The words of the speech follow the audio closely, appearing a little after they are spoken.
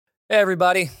Hey,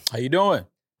 everybody. How you doing?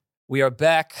 We are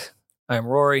back. I'm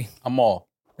Rory. I'm all.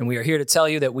 And we are here to tell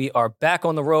you that we are back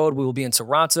on the road. We will be in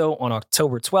Toronto on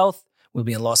October 12th. We'll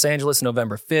be in Los Angeles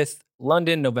November 5th,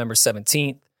 London November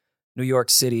 17th, New York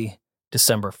City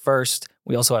December 1st.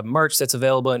 We also have merch that's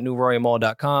available at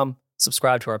newroryandmall.com.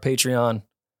 Subscribe to our Patreon.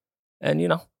 And,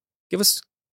 give us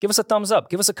a thumbs up.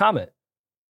 Give us a comment.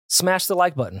 Smash the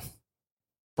like button.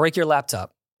 Break your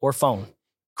laptop or phone.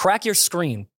 Crack your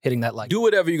screen hitting that like. Do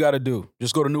whatever you got to do.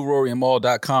 Just go to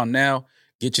newroryandmall.com now.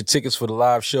 Get your tickets for the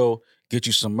live show. Get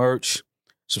you some merch.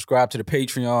 Subscribe to the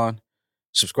Patreon.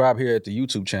 Subscribe here at the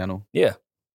YouTube channel. Yeah.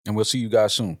 And we'll see you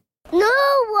guys soon. No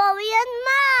Rory and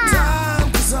Matt.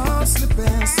 Time is on slipping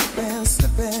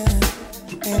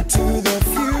into the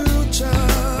future.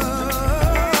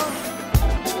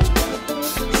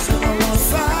 So I will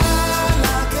fly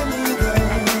like an eagle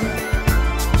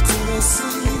to the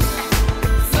sea.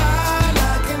 Fly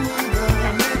like an eagle,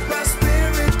 make my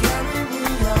spirit carry me.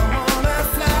 I wanna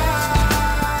fly.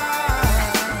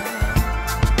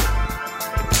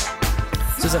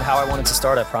 This isn't how I wanted to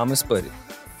start, I promise, but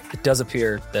it does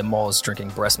appear that Maul is drinking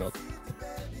breast milk.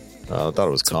 I thought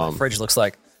it was calm. My fridge looks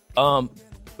like.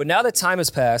 But now that time has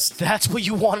passed. That's what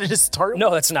you wanted to start with?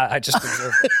 No, that's not. I just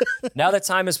observed it. Now that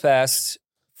time has passed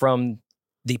from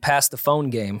the Pass the Phone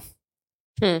game,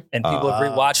 and people have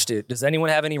rewatched it. Does anyone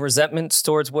have any resentments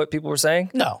towards what people were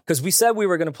saying? No. Because we said we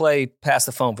were going to play Pass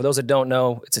the Phone. For those that don't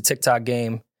know, it's a TikTok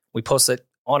game. We post it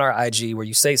on our IG where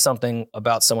you say something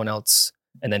about someone else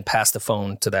and then pass the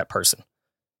phone to that person.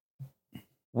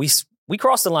 We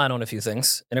crossed the line on a few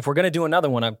things. And if we're going to do another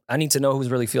one, I need to know who's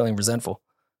really feeling resentful.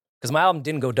 Because my album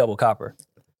didn't go double copper.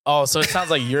 Oh, so it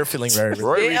sounds like you're feeling very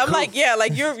Yeah, I'm like,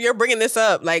 you're bringing this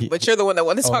up, but you're the one that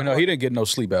wanted to talk Oh, no, about he didn't get no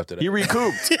sleep after that. He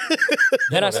recouped.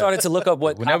 Then I started to look up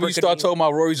what Whenever Copper you could start be- talking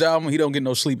about Rory's album, he don't get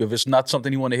no sleep. If it's not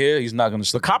something he want to hear, he's not going to The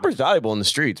sleep. copper's valuable in the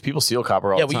streets. People steal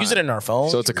copper all Yeah, the we time. use it in our phone.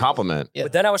 So it's a compliment. Yeah.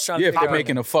 But then I was trying to Yeah, if figure they're out-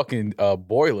 making a fucking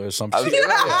boiler or something. If you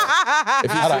Not see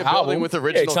an a building album. with Yeah,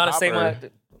 original trying to say copper,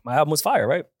 my album was fire,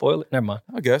 right? Boil it. Never mind.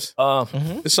 I guess.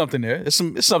 There's something there. It's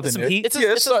something some there. heat. It's a,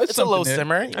 Yeah, it's a something low there.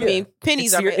 simmer. I mean,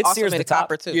 pennies are It awesome sears in the the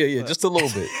copper top. too. Yeah, just a little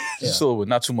bit. Just a little bit,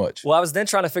 not too much. Well, I was then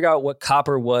trying to figure out what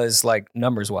copper was like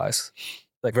numbers wise,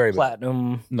 like Very bad.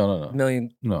 platinum, No.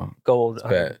 million, No, gold. it's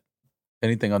bad.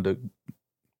 Anything under,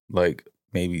 like,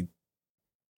 maybe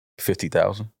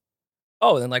 50,000.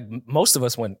 Oh, then like most of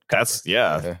us went. that's,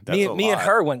 Yeah. that's Me a and lot.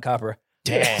 her went copper.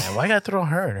 Damn, why you gotta throw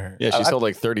her in her? Yeah, she sold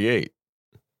like 38.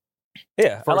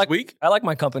 Yeah, First week? I like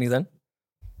my company then.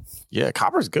 Yeah,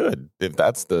 copper's good. If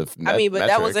that's the I mean, but that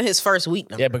metric. wasn't his first week.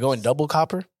 Number. Yeah, but going double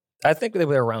copper? I think they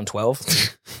were around 12,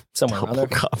 somewhere around Double there.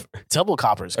 copper. Double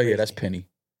copper is Oh, yeah, crazy. that's penny.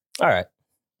 All right,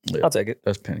 Yeah. I'll take it.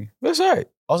 That's penny. That's all right.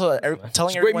 Also,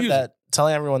 telling It's great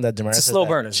everyone that Damaris It's a says slow that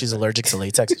burner. she's allergic to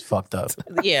latex is fucked up.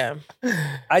 Yeah,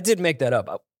 I did make that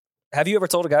up. Have you ever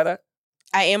told a guy that?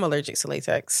 I am allergic to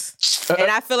latex,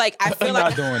 and I feel like I'm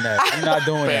not doing that. I'm not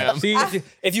doing that. Bam. See,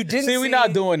 If you didn't, See, we're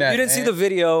not doing that, You didn't see man. the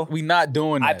video. we not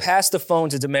doing I that. passed the phone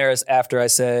to Damaris after I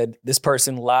said this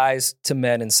person lies to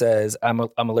men and says I'm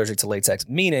allergic to latex,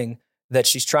 meaning that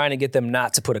she's trying to get them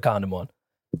not to put a condom on.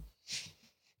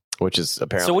 Which is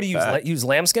apparently So what do you use? bad. Use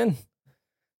lambskin?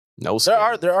 No skin.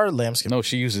 There are lambskin. No,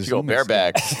 she uses You go human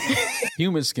bareback. skin.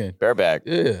 Human skin. Bareback.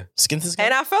 Yeah. Skin to skin.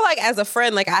 and I feel like as a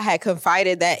friend, like I had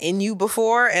confided that in you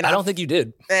before, and I don't think you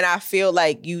did. and I feel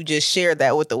like you just shared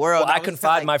that with the world. Well, I was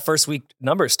confide like, my first week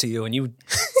numbers to you, and you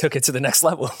took it to the next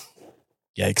level.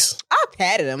 Yikes. I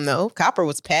patted him though. Copper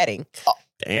was patting.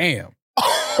 Damn.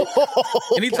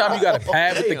 Anytime you got a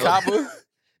pad with the copper,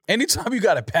 anytime you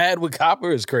got a pad with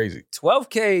copper is crazy.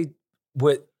 12K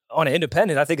on an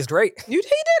independent, I think is great. You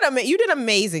did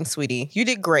amazing, sweetie. You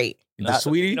did great. The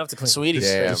sweetie? You don't have to clean. Sweetie.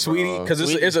 Yeah, The sweetie? bro. Because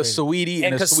it's a sweetie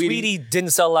and a because sweetie. Sweetie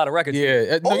didn't sell a lot of records.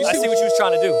 Yeah. No, you I see what you was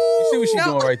trying to do. You see what she's No.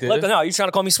 doing right there? Look, no, you're trying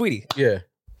to call me Sweetie. Yeah.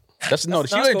 She That's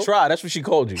didn't cool. try. That's what she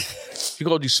called you. She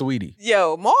called you sweetie.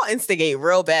 Yo, Maul instigate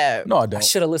real bad. No, I I don't.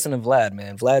 should have listened to Vlad,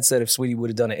 man. Vlad said if Sweetie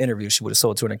would have done an interview, she would have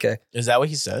sold 200K. Is that what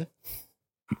he said?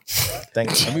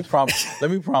 Thanks. Let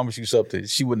me promise you something.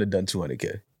 She wouldn't have done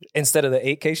 200K. Instead of the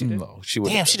 8K she did. No, she would.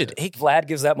 Damn, she did 8. Vlad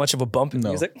gives that much of a bump in No.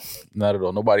 music. Not at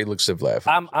all. Nobody looks at Vlad.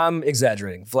 I'm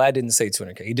exaggerating. Vlad didn't say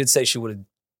 200K. He did say she would have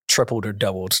tripled or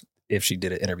doubled if she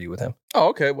did an interview with him. Oh,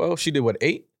 okay. Well, she did what,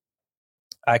 8?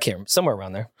 I can't remember. Somewhere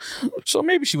around there. So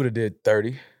maybe she would have did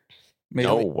 30. Maybe.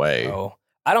 No way. Oh,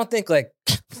 I don't think like,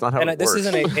 It's not how and it this works.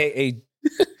 isn't a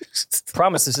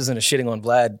promise this isn't a shitting on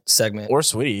Vlad segment. Or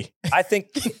Sweetie. I think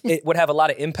it would have a lot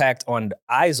of impact on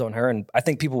eyes on her, and I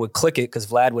think people would click it because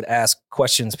Vlad would ask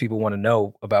questions people want to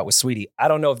know about with Sweetie. I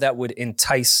don't know if that would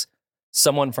entice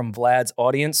someone from Vlad's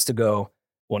audience to go,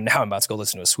 Well, now I'm about to go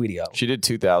listen to a Sweetie album. She did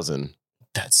 2000.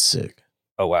 That's sick.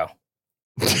 Oh wow.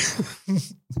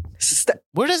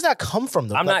 Where does that come from,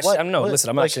 though? I'm Like, not. what- I'm no. what- Listen,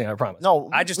 I'm not like, shitting. I promise. No,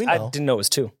 I we know. didn't know it was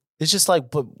 2. It's just like,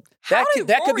 but How That did could-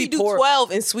 that could Rory be do poor.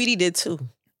 12 and Sweetie did 2?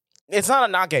 it's not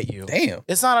a knock at you. Damn.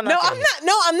 It's not a knock No, at I'm you. not.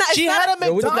 No, I'm not. She It's had not a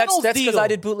That's McDonald's because deal. I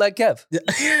did bootleg Kev.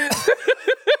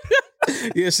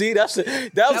 Yeah, see, that was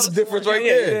was the difference the right one-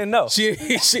 Yeah, there. you didn't know. She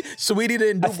Sweetie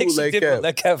didn't I do think she bootleg did Kev.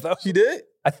 bootleg Kev though. She did?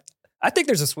 I think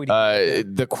there's a Sweetie.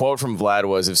 The quote from Vlad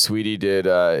was, if Sweetie did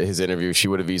his interview, she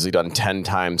would have easily done 10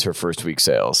 times her first week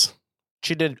sales.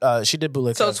 She did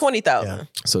bootleg. So Kev. 20,000.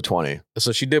 So 20.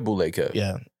 So she did bootleg Kev.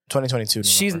 Yeah, 2022.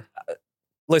 She's November.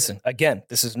 listen again.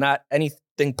 This is not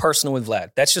anything personal with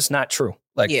Vlad. That's just not true.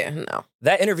 Like Yeah, no.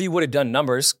 that interview would have done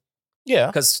numbers Yeah.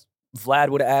 because Vlad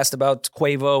would have asked about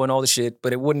Quavo and all the shit,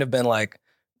 but it wouldn't have been like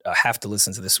I have to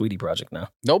listen to the Sweetie project now.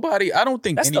 Nobody, I don't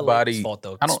think That's the anybody. label's fault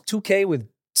though. I don't- 2K with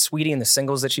Sweetie and the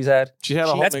singles that she's had. She had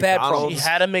a whole That's bad McDonald's. She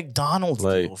had a McDonald's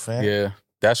Like, deal, fam. Yeah,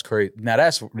 that's crazy. Now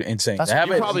that's insane. That's- To have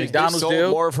you a Probably McDonald's sold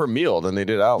deal. more of her meal than they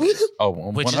did albums. Oh,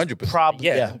 Which 100%. is probably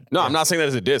Yeah. No, I'm not saying that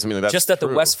as a diss. I mean, that's Just at the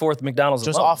true. West Fourth McDonald's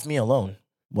just alone. off me alone.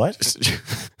 What?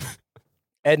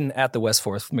 Eden at the West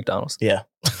Fourth McDonald's. Yeah.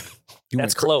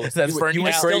 That's closed. That's You- burnt you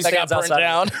down. still That got stands burnt outside.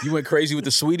 down. You went crazy with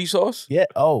the Sweetie sauce? Yeah.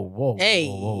 Oh, whoa. Hey,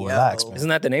 whoa, relax, yo. man. Isn't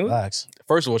that the name of it? Relax.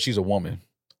 First of all, she's a woman,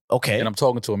 Okay. and I'm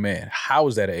talking to a man. How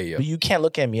is that an AO? But you can't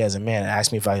look at me as a man and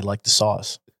ask me if I like the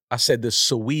sauce. I said the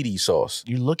Sweetie sauce.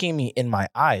 You're looking me in my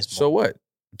eyes. So Mo. what?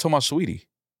 I'm talking about Sweetie.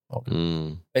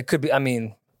 Mm. It could be. I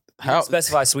mean, How?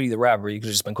 specify Sweetie the rapper. You could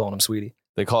have just been calling him Sweetie.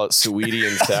 They call it sweetie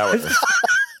and sour.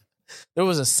 There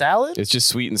was a salad? It's just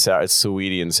sweet and sour. It's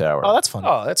sweetie and sour. Oh, that's funny.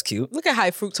 Oh, that's cute. Look at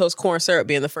high fructose corn syrup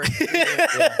being the first.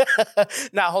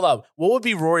 Now, hold up. What would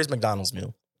be Rory's McDonald's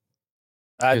meal?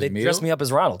 His They meal? dressed me up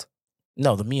as Ronald.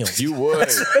 No, the meal. You would.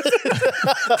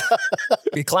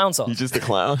 Be clown sauce. You just a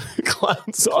clown.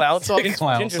 Clown sauce. Clown sauce?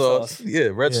 Clown Ginger sauce. sauce. Yeah,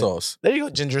 red Yeah. sauce. There you go.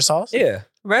 Ginger sauce. Yeah.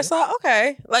 Red sauce,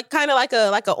 okay, like kind of like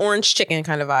a orange chicken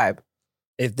kind of vibe.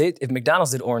 If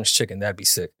McDonald's did orange chicken, that'd be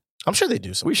sick. I'm sure they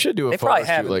do some. We should do a They photo probably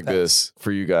have shoot in like the past. this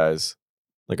for you guys.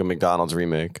 Like a McDonald's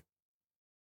remake.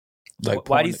 Like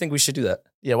Why do you think we should do that?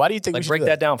 Yeah, why do you think we Like should break do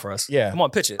that down for us. Yeah. Come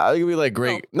on, pitch it. I think it'd be like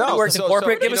great. No, No, he works in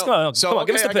corporate. Give us- come on, so, come on,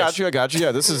 give us okay, the I pitch. got you.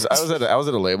 Yeah, this is. I was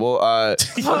at a label. Oh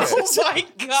my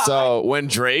god! So when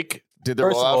Drake did the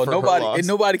First of rollout all, for nobody Her Loss, and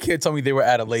nobody can tell me they were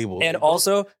at a label. And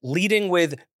also leading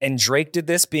with, and Drake did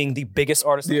this being the biggest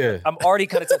artist. Yeah. I'm already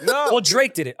kind of well,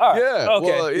 Drake did it. All right. yeah, Okay.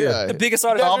 well, yeah. The biggest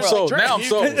artist. Now in I'm the world. sold. Now I'm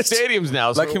sold. Stadiums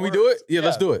now. So Like, can we do it? Yeah,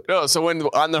 let's do it. No, so when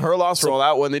on the Her Loss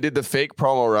rollout, when they did the fake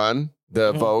promo run,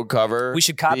 the Vogue cover, We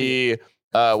should copy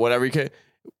the whatever you can.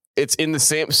 It's in the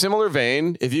similar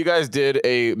vein. If you guys did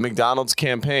a McDonald's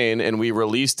campaign and we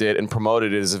released it and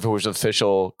promoted it as if it was an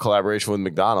official collaboration with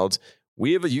McDonald's,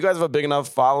 you guys have a big enough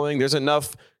following. There's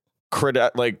enough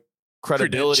credibility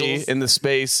Credentials. in the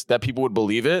space that people would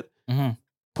believe it. Mhm.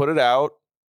 Put it out.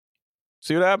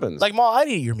 See what happens. Like, Ma, I'd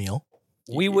eat your meal.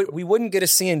 We wouldn't get a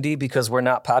C&D because we're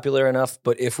not popular enough,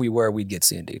 but if we were, we'd get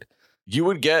C&D'd. it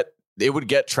would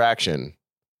get traction.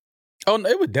 Oh, no,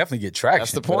 it would definitely get traction.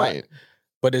 That's the but I- point.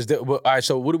 But all right,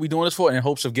 so what are we doing this for? In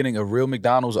hopes of getting a real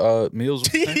McDonald's meals?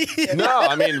 No,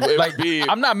 I mean it Like, would be.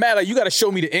 I'm not mad. Like, you got to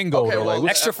show me the end goal. Okay, though. well,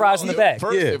 Like, Extra fries in the bag.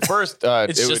 First, It's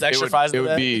it just would, extra fries in It the would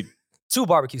bag? be 2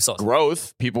 barbecue sauces.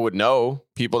 growth. People would know.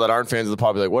 People that aren't fans of the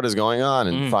pop be like, "What is going on?"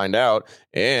 and find out.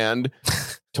 And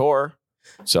tour,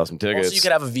 sell some tickets. Also, you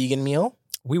could have a vegan meal.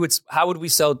 How would we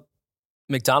sell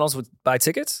McDonald's would buy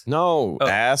tickets? no, Oh.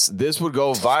 ass. This would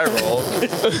go viral.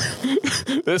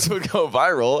 This would go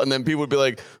viral, and then people would be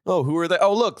like, "Oh, who are they?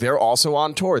 Oh, look, they're also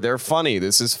on tour. They're funny.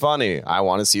 This is funny. I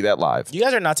want to see that live." You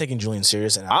guys are not taking Julian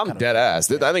serious. And I'm dead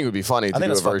ass. I think it would be funny to think do a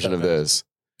that's fucked version up, of man. this.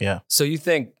 So you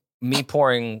think me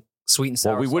pouring sweet and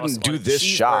sour Well, we sauce wouldn't do on a this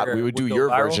shot. cheeseburger We would do go your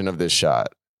viral? version of this shot.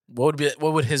 What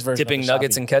would his version? Dipping of the shot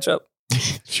nuggets be? in ketchup?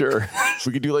 Sure,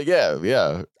 we could do like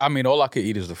yeah. I mean, all I could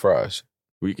eat is the fries.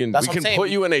 We can That's what I'm saying. put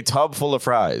you in a tub full of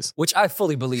fries. Which I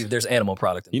fully believe there's animal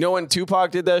product in. You know when Tupac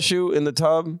did that shoot in the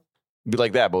tub? It'd be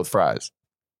like that, both fries.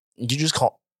 You just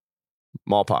call.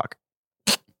 Malpock.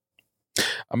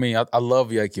 I mean, I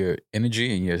love like your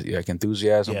energy and your like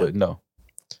enthusiasm, Yeah. but no.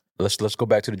 Let's go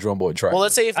back to the drum board track. Well,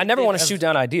 let's say if I never if- want to shoot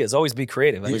down ideas. Always be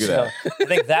creative. Look at you that. know, I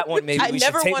think that one maybe I we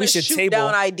never should, want we to should shoot table.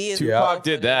 down ideas. Tupac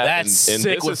did that. That's and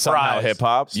sick this with is somehow fries. hip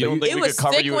hop. You don't It think we was could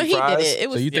cover sick you when in he fries? did it. It so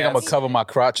was you think I'm gonna cover my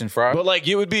crotch in fries? But like,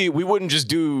 we wouldn't just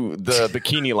do the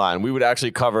bikini line. We would actually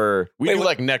cover. We do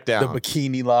like neck The down.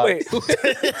 bikini line. Wait,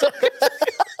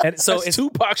 And so That's it's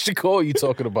Tupac Shakur you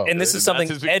talking about. and this is That's something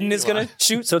his Eden bikini is gonna line.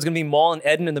 shoot. So it's gonna be Maul and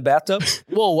Eden in the bathtub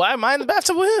Whoa, why am I in the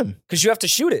bathtub with him? because you have to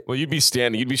shoot it. Well, you'd be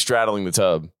straddling the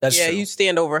tub. That's yeah, true. you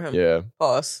stand over him. Yeah.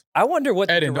 Pause. I wonder what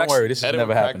the Eden, don't direction- worry. This has Eden never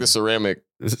would crack happened. the ceramic.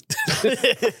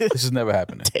 This is never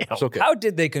happening. Damn. It's okay. How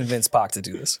did they convince Pac to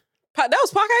do this? Pac, that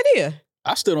was Pac idea.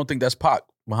 I still don't think that's Pac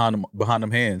behind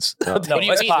them hands. No, What do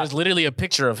you it's mean? Pac. There's literally a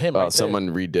picture of him. Oh, right there. someone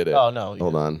redid it. Oh no.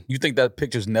 Hold on. You think that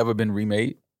picture's never been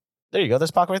remade? There you go.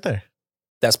 That's Pac right there.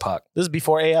 That's Pac. This is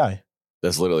before AI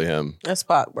That's literally him. That's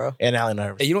Pac, bro. and Allen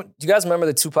Iverson. Hey, do you guys remember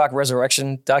the Tupac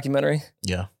Resurrection documentary?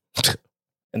 Yeah.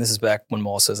 And this is back when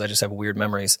Maul says, I just have weird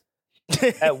memories.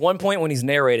 At one point when he's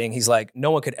narrating, he's like,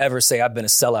 no one could ever say I've been a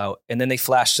sellout. And then they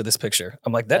flash to this picture.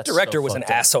 I'm like, that That's director so was an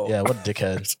fucked up. asshole. Yeah, what a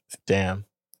dickhead. Damn.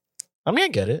 I mean, I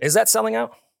get it. Is that selling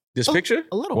out? This Oh, picture?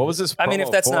 A little. What was this? I mean, if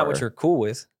promo that's not what for? you're cool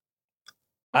with.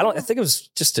 I think it was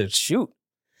just to shoot.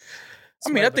 I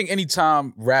mean, I think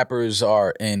anytime rappers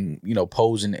are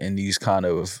posing in these kind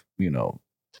of,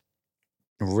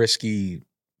 risky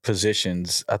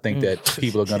positions, I think that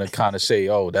people are going to kind of say,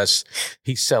 oh,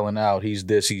 he's selling out, he's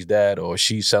this, he's that, or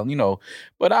she's selling,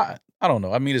 but I don't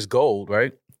know. I mean, it's gold,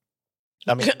 right?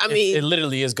 I mean, I mean- it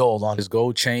literally is gold on It's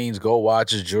gold chains, gold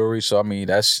watches, jewelry. So, I mean,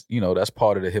 that's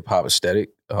part of the hip hop aesthetic.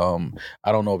 I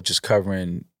don't know if just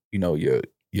covering,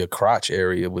 your crotch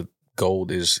area with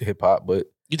gold is hip hop, but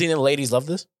You think the ladies love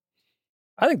this?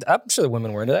 I'm sure the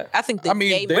women were into that. I think the I mean,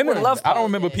 gay they women weren't- love I don't Pac.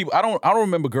 remember people. I don't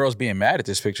remember girls being mad at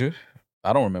this picture.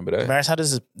 I don't remember that. Maris, how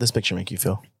does this picture make you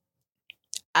feel?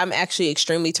 I'm actually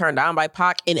extremely turned on by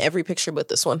Pac in every picture but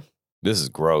this one. This is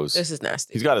gross. This is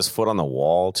nasty. He's got his foot on the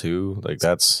wall too. Like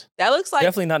that's That looks like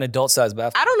Definitely not an adult sized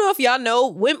bathroom. I don't know if y'all know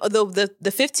women,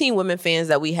 the 15 women fans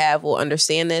that we have will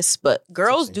understand this, but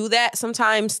girls do that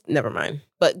sometimes. Never mind.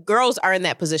 But girls are in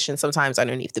that position sometimes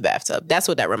underneath the bathtub. That's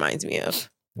what that reminds me of.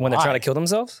 When they're Why? trying to kill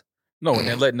themselves? No, and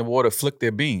they're letting the water flick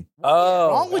their beam. Oh.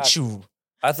 What's wrong with you?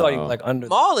 I thought you Oh. like under.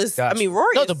 Maul is, Gotcha. I mean,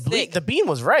 Rory No, is the sick. the beam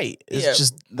was right. It's Yeah.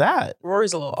 just that.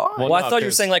 Rory's a little odd. Well, Well, I no, thought you were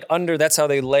 'cause- saying like under, that's how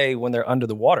they lay when they're under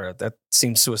the water. That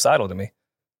seems suicidal to me.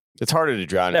 it's harder to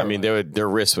drown. Never I mean, their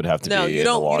wrists would have to No, be you in the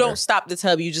don't. You water. don't stop the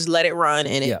tub. You just let it run,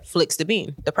 and it Yeah. flicks the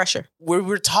beam, the pressure.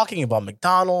 We're talking about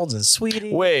McDonald's and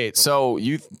Sweetie. Wait, so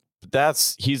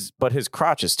but his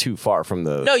crotch is too far from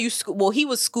the. No, he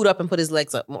would scoot up and put his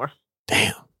legs up more.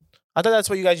 Damn. I thought that's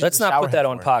what you guys. Let's use the not shower put that head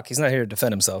on for. Pac. He's not here to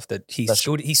defend himself. That he That's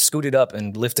true. scooted up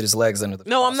and lifted his legs under the.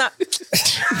 No, I'm not.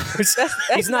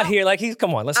 He's not here. Like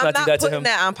come on. Let's I'm not do not that to putting him.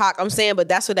 that on Pac. I'm saying, but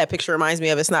that's what that picture reminds me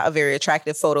of. It's not a very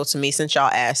attractive photo to me since y'all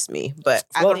asked me, but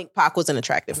Well- I think Pac was an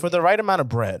attractive. For the right amount of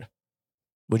bread,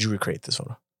 would you recreate this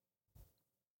photo?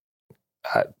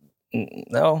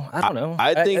 No, I don't know.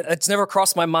 I think- it's never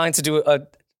crossed my mind to do a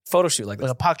photo shoot like this.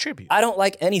 Like a Pac tribute. I don't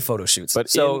like any photo shoots. But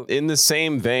so in the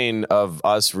same vein of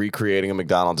us recreating a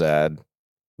McDonald's ad,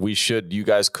 you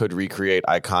guys could recreate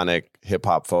iconic hip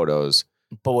hop photos.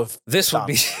 But with this would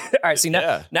be all right. See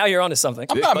Yeah. now you're onto something.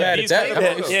 I'm not But mad at these that. kind of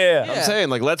Yeah, photos. yeah. Yeah. I'm saying,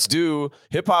 like, let's do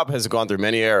hip hop has gone through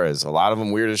many eras. A lot of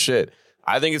them weird as shit.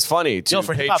 I think it's funny to Yo,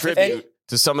 for pay hip-hop, tribute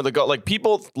to some of the like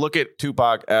people look at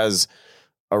Tupac as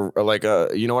a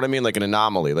you know what I mean, like an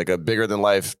anomaly, like a bigger than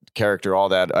life character, all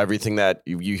that, everything that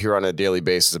you hear on a daily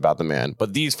basis about the man.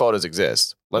 But these photos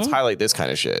exist. Let's highlight this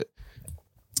kind of shit.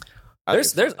 I think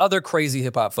There's other crazy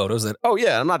hip hop photos that oh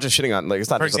yeah, I'm not just shitting on like it's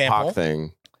not For just example? a Pac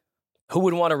thing. who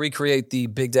would want to recreate the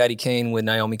Big Daddy Kane with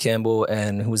Naomi Campbell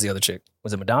and who was the other chick?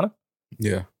 Was it Madonna?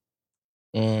 Yeah.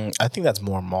 I think that's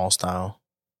more mall style.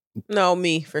 No,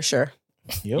 me for sure.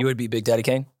 Yep. You would be Big Daddy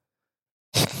Kane.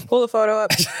 Pull the photo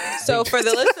up. So for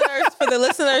the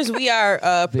listeners, we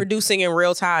are producing in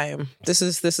real time. This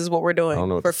is what we're I don't know doing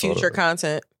what for the photo future is.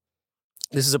 content.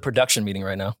 This is a production meeting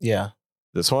right now. Yeah.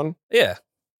 This one? Yeah,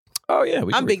 Oh yeah,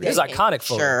 we I'm can Big recreate This Daddy is Kane, iconic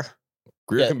photo. Sure.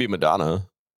 Greer Yeah. can be Madonna.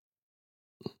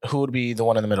 Who would be the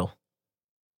one in the middle?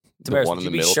 Damaris, one would in you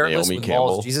the be middle, shirtless Naomi with Campbell.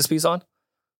 Maul's Jesus piece on?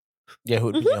 Yeah, who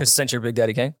would be? Because since you're Big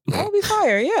Daddy Kane, That would be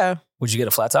fire. Yeah. would you get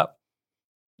a flat top?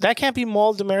 That can't be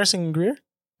Maul, Damaris, and Greer.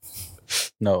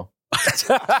 No.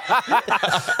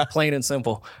 Plain and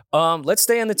simple. Let's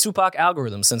stay in the Tupac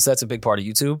algorithm since that's a big part of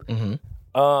YouTube.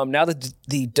 Mm-hmm. Now that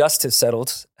the dust has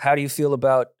settled, how do you feel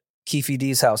about Keefe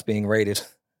D's house being raided?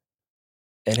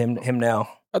 And him now.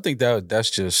 I think that's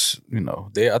just,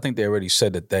 I think they already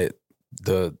said that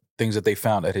the things that they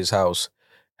found at his house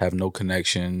have no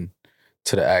connection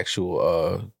to the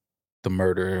actual the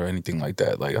murder or anything like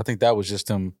that. Like I think that was just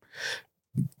them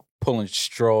pulling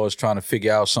straws, trying to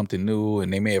figure out something new,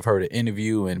 and they may have heard an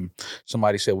interview and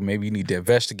somebody said, well, maybe you need to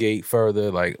investigate further.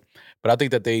 Like, but I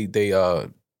think that they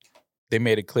they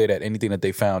made it clear that anything that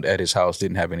they found at his house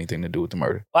didn't have anything to do with the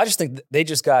murder. I just think they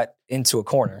just got into a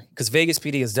corner because Vegas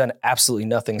PD has done absolutely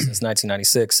nothing since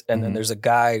 1996. And then Mhm. there's a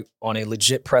guy on a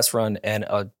legit press run and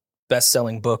a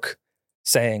best-selling book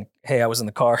saying, hey, I was in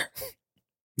the car.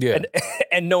 Yeah,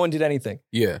 And no one did anything.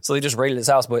 yeah. So they just raided his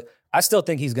house. But I still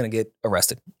think he's going to get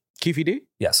arrested. Keefe D?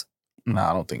 Yes. No,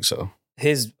 I don't think so.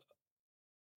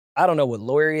 I don't know what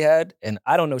lawyer he had, and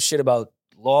I don't know shit about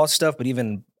law stuff, but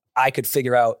even I could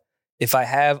figure out if I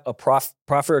have a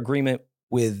proffer agreement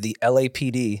with the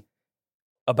LAPD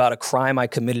about a crime I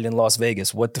committed in Las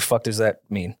Vegas, what the fuck does that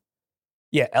mean?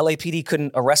 Yeah, LAPD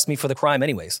couldn't arrest me for the crime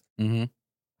anyways. Mm-hmm.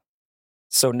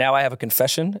 So now I have a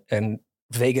confession, and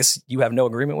Vegas you have no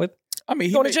agreement with? I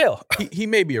mean, Going to jail. he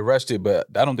may be arrested, but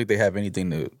I don't think they have anything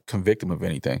to convict him of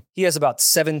anything. He has about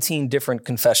 17 different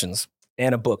confessions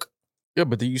and a book. Yeah,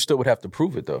 but then you still would have to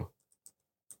prove it, though.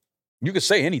 You could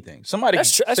say anything. Somebody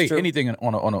That's can true. say That's true. anything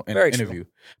on an Very true. interview.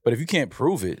 But if you can't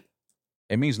prove it,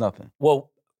 it means nothing.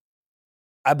 Well,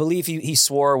 I believe he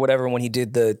swore or whatever when he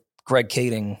did the Greg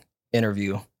Kading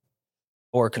interview,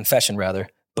 or confession rather,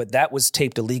 but that was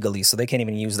taped illegally, so they can't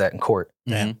even use that in court.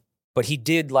 Mhm. But he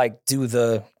did like do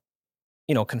the,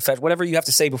 confess whatever you have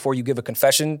to say before you give a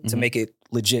confession to Mhm. make it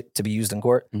legit to be used in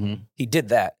court. Mhm. He did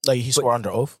that. Like he swore under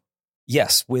oath.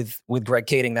 Yes, with Greg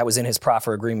Kading, that was in his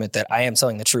proffer agreement that I am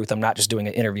telling the truth. I'm not just doing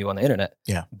an interview on the internet.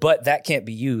 Yeah. But that can't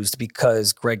be used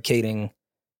because Greg Kading,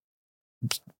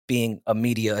 being a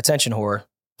media attention whore,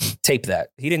 taped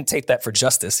that. He didn't tape that for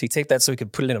justice. He taped that so he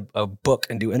could put it in a book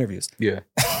and do interviews. Yeah.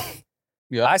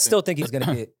 Yeah. I still think he's going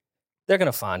to get, they're going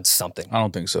to find something. I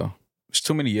don't think so. It's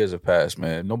too many years have passed,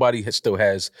 man. Nobody still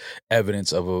has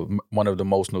evidence of one of the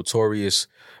most notorious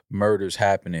murders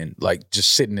happening, like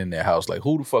just sitting in their house. Like,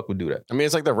 who the fuck would do that? I mean,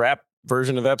 it's like the rap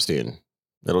version of Epstein.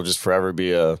 It'll just forever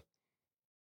be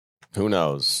who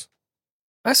knows?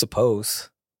 I suppose.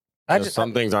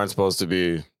 Some things aren't supposed to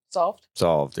be Solved.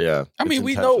 solved. Yeah. I mean, It's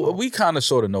we know, intentional. we kind of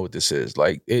sort of know what this is.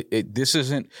 Like, this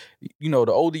isn't, the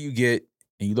older you get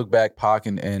and you look back, Pac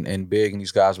and Big and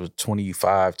these guys were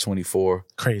 25, 24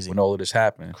 Crazy. when all of this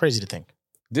happened. Crazy to think.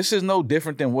 This is no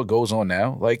different than what goes on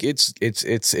now. Like, it's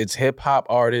hip hop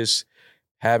artists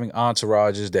having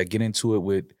entourages that get into it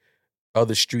with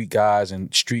other street guys,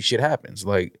 and street shit happens.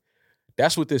 Like,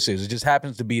 that's what this is. It just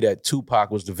happens to be that Tupac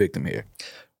was the victim here.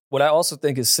 What I also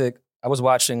think is sick, I was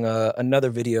watching another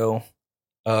video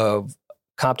of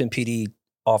Compton PD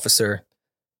officer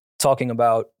talking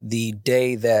about the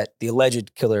day that the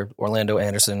alleged killer, Orlando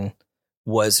Anderson,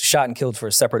 was shot and killed for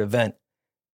a separate event.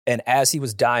 And as he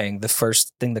was dying, the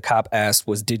first thing the cop asked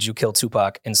was, did you kill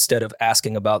Tupac? Instead of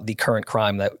asking about the current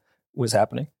crime that was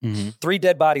happening. 3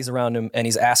 dead bodies around him, and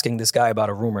he's asking this guy about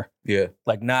a rumor. Yeah.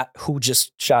 Like, not who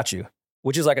just shot you,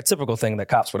 which is like a typical thing that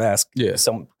cops would ask. Yeah.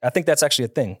 So I think that's actually a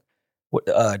thing.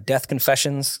 Death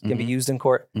confessions can be used in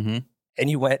court. Mm-hmm. And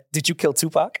you went, did you kill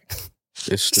Tupac?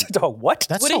 It's Dog, what?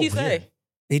 That's What so did he weird.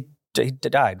 say? He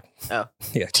died. Oh.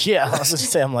 Yeah. Yeah, I was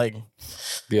just saying, I'm like,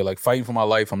 yeah, like fighting for my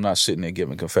life. I'm not sitting there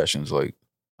giving confessions. Like,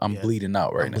 I'm Yeah. bleeding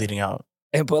out right I'm now. bleeding out.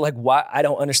 But like, why? I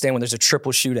don't understand when there's a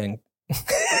triple shooting.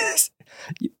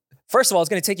 First of all, it's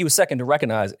going to take you a second to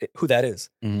recognize who that is.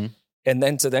 Mm-hmm. And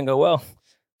then to then go, well,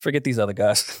 forget these other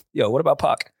guys. Yo, what about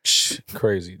Pac?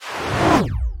 Crazy.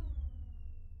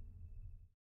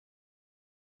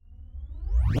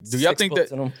 Do y'all 6 think bullets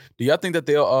that? in him? Do y'all think that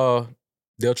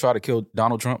they'll try to kill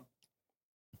Donald Trump?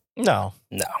 No.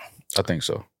 No. I think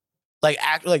so. Like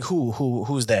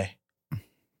who's they?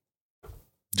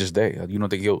 Just they. You don't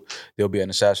think there'll be an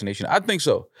assassination? I think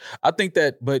so. I think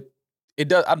that, but it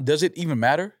does. Does it even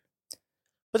matter?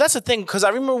 But that's the thing, because I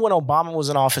remember when Obama was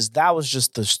in office, that was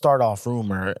just the start off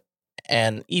rumor.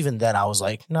 And even then I was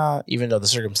like, nah, even though the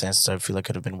circumstances I feel like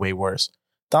could have been way worse.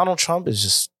 Donald Trump is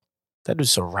just, that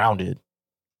dude's surrounded.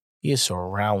 He is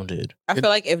surrounded. I feel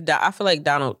like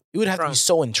Donald It would have to be Trump.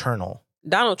 so internal.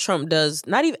 Donald Trump does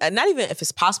not even if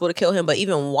it's possible to kill him, but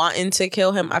even wanting to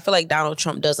kill him, I feel like Donald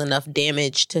Trump does enough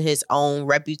damage to his own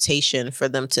reputation for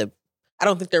them to. I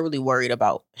don't think they're really worried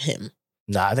about him.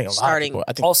 Nah, I think a lot Starting- of people,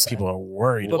 I think Also- people are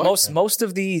worried. But about him. most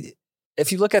of the,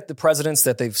 if you look at the presidents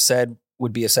that they've said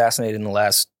would be assassinated in the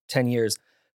last 10 years,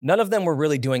 none of them were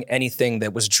really doing anything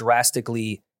that was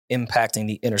drastically impacting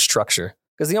the inner structure.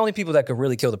 Because the only people that could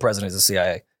really kill the president is the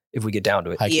CIA, if we get down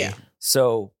to it. High-key. Yeah.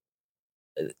 So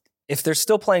if they're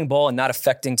still playing ball and not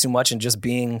affecting too much and just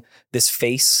being this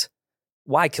face,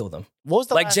 why kill them? What was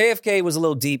the Like last- JFK was a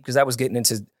little deep because I was getting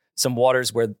into some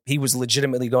waters where he was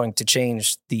legitimately going to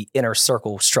change the inner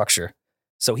circle structure.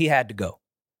 So he had to go.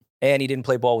 And he didn't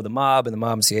play ball with the mob, and the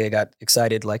mob and CIA got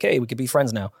excited, like, hey, we could be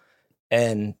friends now.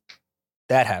 And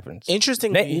That happened.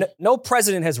 Interestingly, No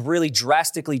president has really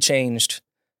drastically changed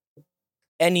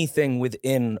anything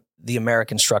within the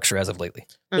American structure as of lately.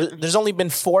 there's only been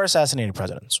 4 assassinated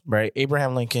presidents, right?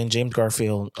 Abraham Lincoln, James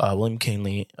Garfield, William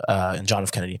McKinley, and John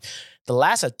F. Kennedy. The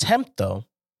last attempt, though,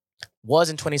 was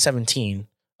in 2017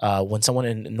 when someone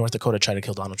in North Dakota tried to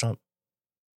kill Donald Trump.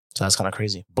 So that's kind of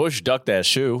crazy. Bush ducked that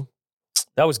shoe.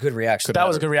 That was good reaction. That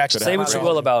was a good reaction. Say what you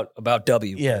will about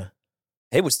W. Yeah.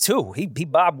 It was 2. He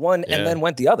bobbed one Yeah. and then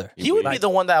went the other. He would be the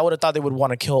one that I would have thought they would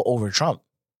want to kill over Trump,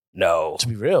 No. to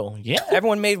be real. Yeah.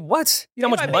 Everyone made what? You know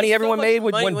how much Everybody money made so everyone much made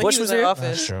money when when Bush he was was in here?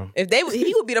 office. That's true. If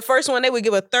he would be the first one, they would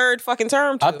give a third fucking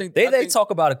term to. I think They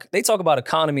talk about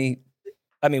economy.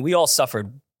 I mean, we all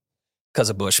suffered because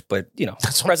of Bush, but you know,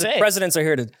 That's what I'm saying. presidents are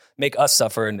here to make us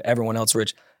suffer and everyone else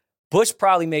rich. Bush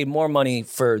probably made more money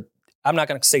for, I'm not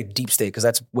going to say deep state because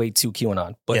that's way too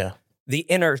QAnon, but Yeah. the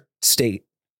inner state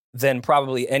than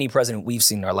probably any president we've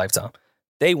seen in our lifetime.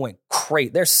 They went crazy.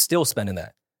 They're still spending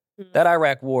that. That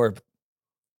Iraq war,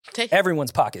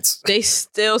 everyone's pockets. They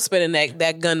still spending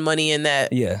that gun money and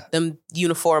that Yeah. them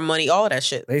uniform money, all of that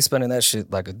shit. They spending that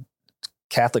shit like a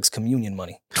Catholic's communion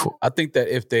money. I think that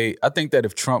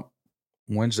if Trump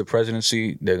wins the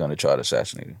presidency, they're gonna try to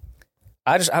assassinate him.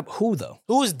 Who though?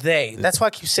 Who is they? That's why I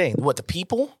keep saying. What, the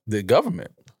people? The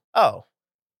government. Oh.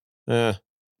 Yeah.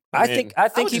 I mean, think I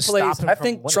he would just plays. stop him I from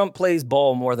think winning. Trump plays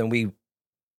ball more than we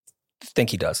think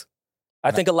he does.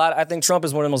 I think Trump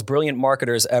is one of the most brilliant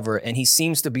marketers ever, and he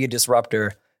seems to be a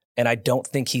disruptor. And I don't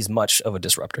think he's much of a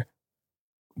disruptor.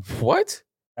 What?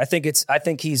 I think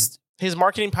he's His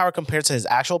marketing power compared to his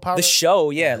actual power? the show.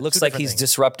 Yeah, Yeah, it looks two like different he's things.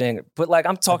 disrupting. But like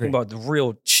I'm talking Agree. about the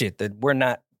real shit that we're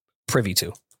not privy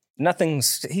to.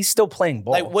 He's still playing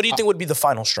ball. Like, what do you think would be the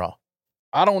final straw?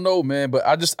 I don't know, man, but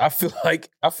I feel like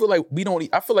we don't.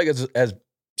 I feel like as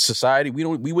society, we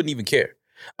wouldn't even care.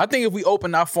 I think if we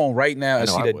open our phone right now and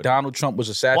No, see I that wouldn't. Donald Trump was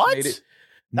assassinated,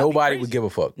 nobody would give a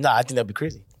fuck. Nah, I think that'd be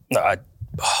crazy. No,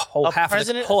 whole A half of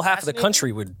president the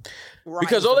country would.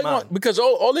 Because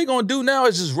all they gonna do now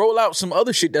is just roll out some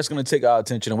other shit that's gonna take our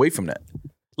attention away from that.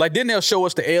 Like then they'll show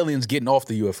us the aliens getting off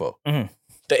the UFO.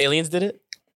 The aliens did it?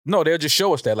 No, they'll just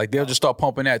show us that. Like they'll just start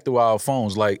pumping that through our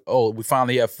phones. Like, oh, we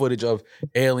finally have footage of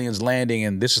aliens landing,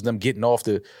 and this is them getting off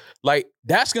the. Like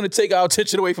that's gonna take our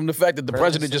attention away from the fact that the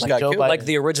president just like got Joe killed. Biden. Like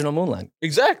the original Moonlight.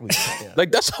 Exactly.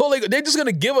 Like that's all they're just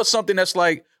gonna give us something that's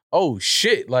like, oh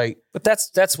shit. Like But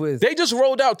that's with they just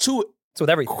rolled out 2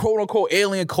 everything. quote unquote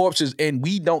alien corpses, and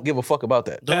we don't give a fuck about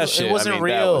that. That shit, it wasn't I mean,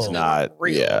 real. That was not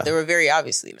real. Yeah. They were very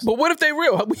obviously not. But what if they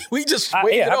real? We just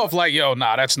wave it off like, yo,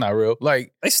 nah, that's not real.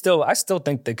 Like, I still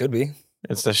think they could be.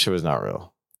 That shit was not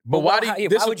real. but Well, why why- do you,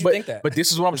 why would you think that? But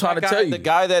this is what I'm trying to That guy- tell you. The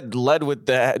guy that led with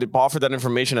that, offered that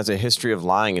information as a history of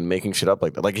lying and making shit up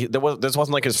like that. Like this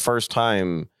wasn't like his first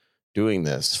time doing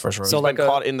this. First row. So He's like been a-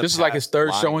 caught in the This is like his past third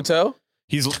lying. show and tell.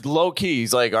 He's low key.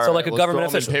 He's like, all So right, like a let's government throw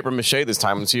him in official. paper mache this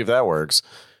time and see if that works.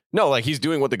 No, like he's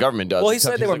doing what the government does. Well, he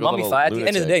except said they he's were like a little mummified. At the end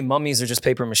of the lunatic. day, mummies are just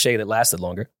paper mache that lasted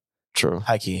longer. True.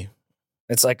 High key.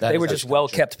 It's like That they is were just actually well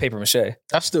true. kept paper mache.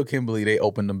 I still can't believe they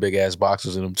opened them big ass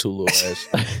boxes and them 2 little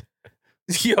ass.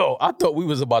 Yo, I thought we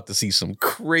was about to see some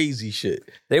crazy shit.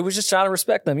 They were just trying to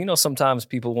respect them. You know, sometimes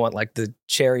people want like the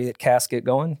chariot casket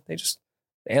going. The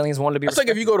aliens wanted to be. It's like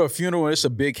if you go to a funeral and it's a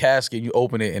big casket and you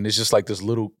open it and it's just like this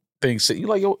little thing sitting. You're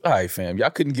like, yo, all right, fam, y'all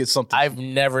couldn't get something. I've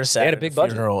never sat had a at big a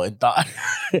budget. funeral and thought,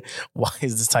 why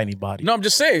is this tiny body? No, I'm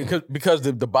just saying because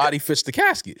the body fits the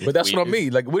casket. But that's what I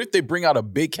mean. Like, what if they bring out a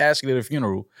big casket at a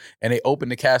funeral and they open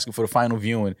the casket for the final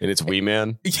viewing? And it's Wee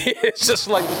Man. Yeah, it's just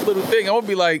like this little thing. I'm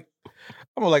like,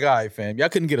 all right, fam, y'all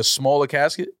couldn't get a smaller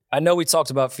casket? I know we talked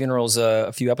about funerals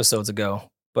a few episodes ago,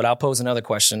 but I'll pose another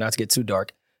question, not to get too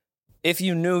dark. If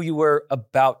you knew you were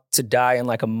about to die in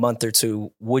like a month or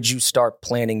two, would you start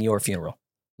planning your funeral?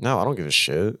 No, I don't give a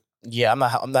shit. Yeah, I'm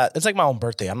not. It's like my own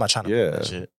birthday. I'm not trying to Yeah. plan that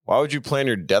shit. Why would you plan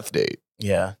your death date?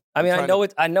 Yeah. I mean, I'm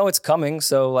I know it's coming,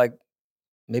 so like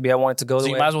maybe I want it to go So the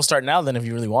you way. might as well start now then if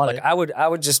you really want Like it. I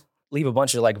would just leave a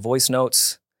bunch of like voice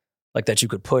notes, like that you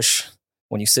could push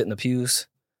when you sit in the pews,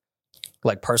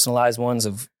 like personalized ones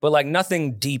but like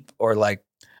nothing deep or like.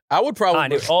 I would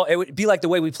probably. It would be like the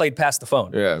way we played past the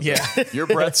phone. Yeah. Yeah. Your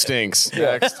breath stinks.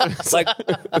 Yeah. Next. Like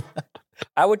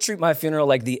I would treat my funeral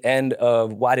like the end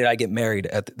of Why Did I Get Married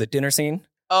at the dinner scene.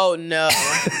 Oh no.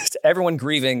 Everyone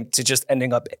grieving to just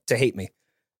ending up to hate me.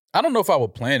 I don't know if I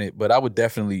would plan it, but I would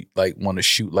definitely like want to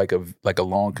shoot like a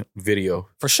long video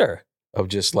For sure. of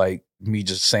just like me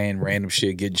just saying random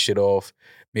shit, getting shit off,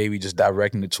 maybe just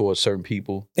directing it towards certain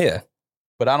people. Yeah.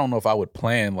 But I don't know if I would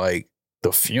plan like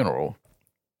the funeral.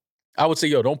 I would say,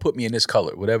 yo, don't put me in this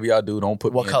color. Whatever y'all do, don't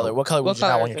put What me color? in. What color would What you not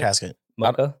color want is your it? casket?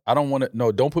 Mocha. I don't want to.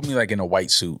 No, don't put me like in a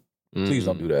white suit. Please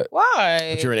don't do that.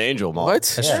 Why? But you're an angel, Maul. What?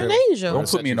 That's Yeah. true. You're an angel. Don't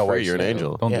put me in a white You're suit. an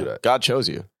angel. Don't Yeah. do that. God chose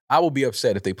you. I will be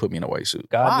upset if they put me in a white suit.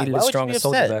 God Why? needed Why his would you be strongest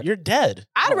soldier upset? back. You're dead.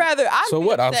 I'd rather. I'd So be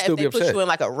what? I'll upset still if be they put upset. you in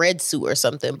like a red suit or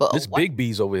something. But This big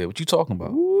B's over here. What you talking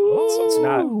about? It's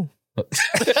not.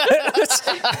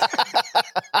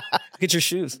 Get your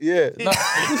shoes. Yeah. No.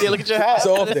 Yeah, look at your hat. It's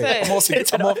off gonna day. say.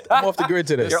 I'm off the grid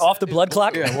today. You're off the blood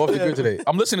clock. Yeah, I'm off the grid today.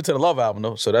 I'm listening to the Love album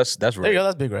though, so that's There right. you go.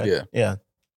 That's big, right? Yeah. Yeah.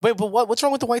 Wait, but what's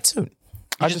wrong with the white suit?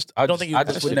 I don't just think you- I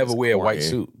just would never wear a white corny.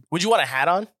 suit. Would you want a hat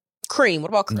on? cream. What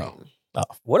about cream? No.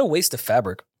 What a waste of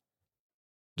fabric.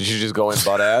 Did you just go in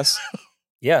butt ass?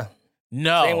 Yeah.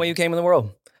 No. Same way you came in the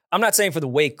world. I'm not saying for the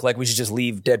wake, like we should just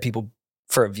leave dead people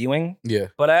for a viewing, Yeah.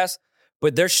 butt ass.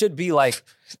 But there should be like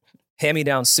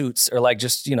hand-me-down suits or like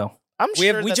just, you know, I'm we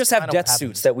sure just that's have kind of death what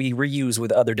suits happens. that we reuse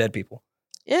with other dead people.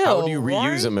 Ew, How do you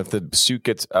Warren? reuse them if the suit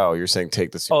gets? Oh, you're saying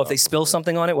take the suit. Oh, if they spill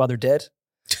something on it while they're dead,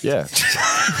 Yeah.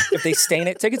 if they stain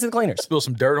it, take it to the cleaners. Spill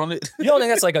some dirt on it. You don't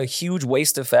think that's like a huge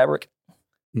waste of fabric?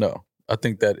 No. I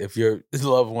think that if your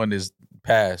loved one is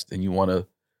passed and you want to,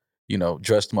 you know,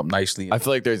 dress them up nicely. I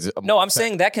feel like there's. No, I'm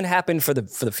saying that can happen for the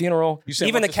funeral. You saying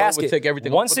Even the once it's over, casket. take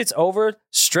everything Once off? it's over,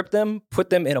 strip them, put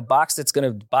them in a box that's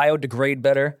going to biodegrade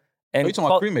better. And Are you talking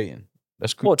about cremating?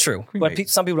 That's well, true, but cremated.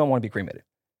 some people don't want to be cremated.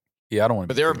 Yeah, I don't want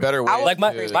to. But there are better ways. Like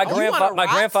my to- my, Oh, you wanna my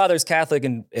rock? grandfather's Catholic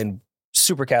and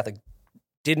super Catholic,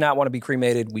 did not want to be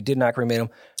cremated. We did not cremate him.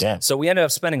 Damn. So we ended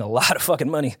up spending a lot of fucking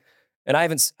money, and I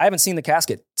haven't seen the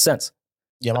casket since,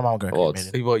 Yeah, my mom got Well,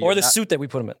 cremated. Well, or you're the not- suit that we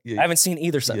put him in. Yeah. I haven't seen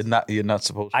either since. You're not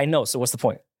supposed to. I know. So what's the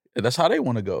point? That's how they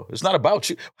want to go. It's not about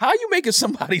you. How are you making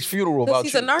somebody's funeral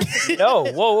Because about he's you? a narcissist. No,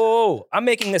 whoa. I'm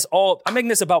making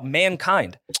this about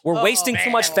mankind. We're wasting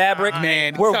too much fabric.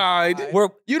 Mankind. We're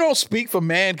You don't speak for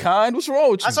mankind. What's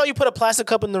wrong with you? I saw you put a plastic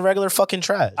cup in the regular fucking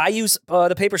trash. I use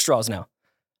the paper straws now.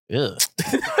 Ugh.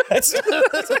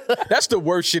 That's the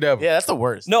worst shit ever. Yeah, that's the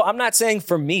worst. No, I'm not saying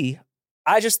for me.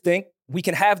 I just think we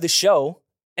can have the show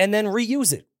and then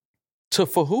reuse it.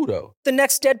 For who though? The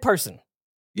next dead person.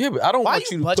 Yeah, but I don't Why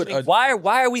want you you to put budgeting a.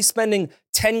 Why are we spending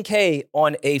 $10K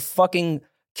on a fucking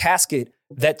casket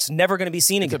that's never going to be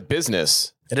seen It's a again?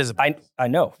 business. It is. I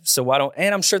know. So why don't?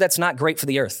 And I'm sure that's not great for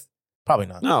the earth. Probably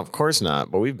not. No, of course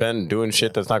not. But we've been doing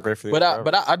shit that's not great for the.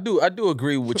 But I do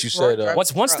agree with what you said.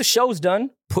 Once the show's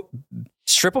done,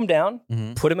 strip them down,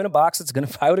 Mhm. put them in a box that's going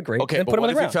to biodegrade, Okay, and but put them what on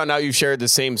if the you ground. found out you shared the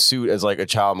same suit as like a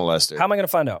child molester? How am I going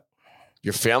to find out?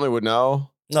 Your family would know.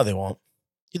 No, they won't.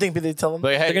 You think they tell them?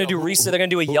 Like, hey, They're going to do research. They're going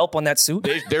to do a Yelp on that suit.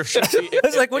 There should be.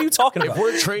 It's like, what are you talking If about?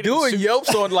 we're trading doing suits-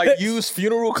 Yelps on like used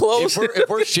funeral clothes. if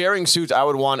we're sharing suits, I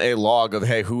would want a log of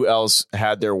hey, who else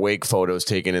had their wake photos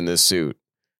taken in this suit.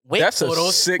 Wake That's a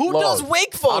photos. sick Who log. does wake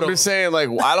I'm photos? just saying, like,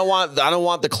 I don't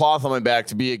want the cloth on my back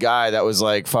to be a guy that was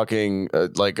like fucking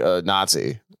like a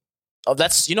Nazi. Oh,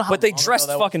 that's you know how. But they long ago dressed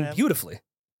that was, fucking man? beautifully.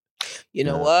 You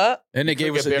know what? and they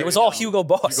gave us It It was all Hugo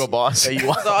Boss. Hugo Boss. Hey, you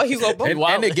It's all Hugo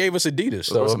Boss. and they gave us Adidas.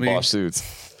 So So I some mean, Boss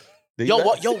suits.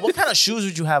 What kind of shoes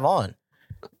would you have on?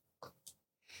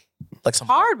 Like some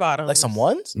Hard bottoms. Like some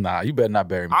ones? Nah, you better not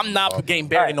bury me. I'm not getting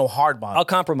buried in no hard bond. I'll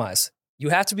compromise. You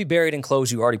have to be buried in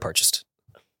clothes you already purchased.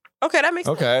 Okay, that makes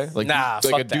sense. Okay, like Nah, like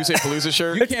fuck a that. Duce Palooza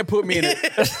shirt. You can't put me in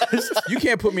you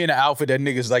can't put me in an outfit that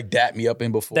niggas like dap me up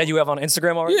in before. That you have on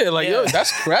Instagram already? yeah, like yo,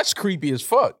 that's creepy as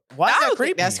fuck. Why is I that don't creepy?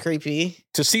 think that's creepy.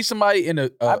 To see somebody in a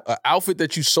outfit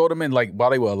that you saw them in like while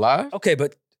they were alive. Okay,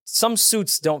 but some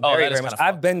suits don't Oh, vary that is very much. kinda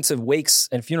I've fucked. been to wakes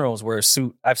and funerals where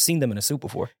I've seen them in a suit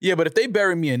before. Yeah, but if they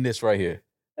bury me in this right here,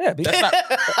 Yeah,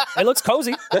 it looks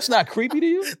cozy. that's not creepy to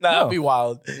you. Nah, that'd No. be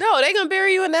wild. No, they gonna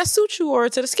bury you in that suit you wore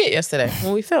to the skit yesterday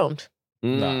when we filmed.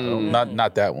 No,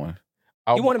 not that one.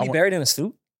 You want to be buried in a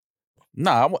suit?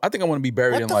 Nah, I think I want to be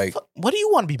buried What in the like. what do you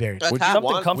want to be buried? Like Would you how-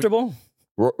 Something want- comfortable?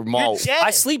 Maul. You're dead. I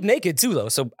sleep naked too, though,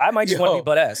 so I might just want to Yo. be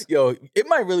butt ass. Yo, it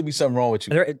might really be something wrong with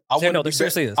you. There, I wanna no, be there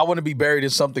seriously is. I want to be buried in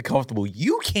something comfortable.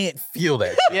 You can't feel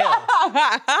that. Yeah.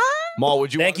 Maul,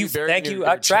 would you? Thank want you, to be buried thank in you. your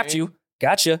I trapped chain? you.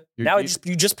 Gotcha. Your Now Jeep?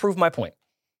 you just proved my point.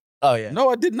 Oh yeah. No,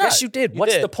 I did not. Yes, you did. You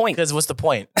What's did. the point? Because what's the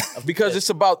point? Because it's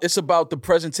about the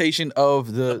presentation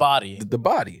of the body, the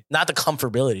body. not the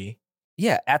comfortability.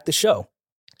 Yeah, at the show.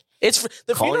 It's for,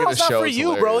 the Calling it funeral's a not show for is you,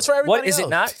 bro. hilarious. It's for everybody What is it else.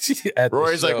 not? At the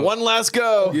Rory's like show. one last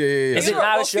go. Yeah, yeah, yeah. Is it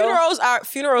not a show?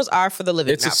 Funerals are for the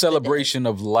living. It's a not for the dead. celebration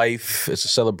of life. It's a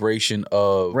celebration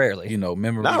of Rarely.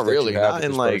 memories. Not that really, You have not with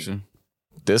in, this like- person.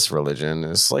 This religion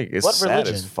is like it's What sad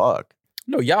religion? as fuck.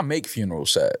 No, y'all make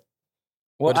funerals sad.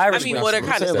 Well, But I Irish mean, people- what are I'm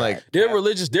kind of saying, like? like There are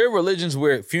religions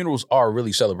where funerals are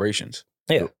really celebrations.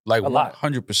 Yeah, Like a lot.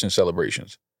 100%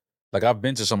 celebrations. Like I've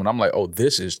been to some and I'm like, oh,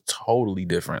 this is totally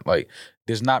different. Like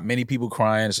there's not many people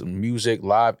crying. It's music,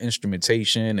 live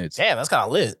instrumentation. It's Damn, that's kind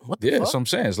of lit. What the yeah, fuck? that's what I'm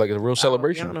saying. It's like a real I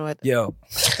celebration. don't know what. Yo,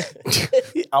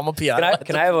 I'm a piano.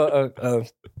 can I have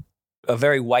a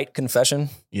very white confession?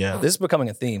 Yeah. This is becoming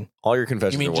a theme. All your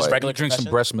confessions You mean are just white. regular Drink some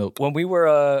confession? breast milk. When we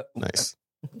were Nice.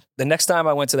 the next time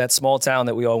I went to that small town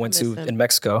that we all went to Listen. in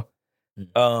Mexico,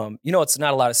 it's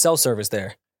not a lot of cell service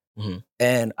there. Mhm.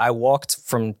 And I walked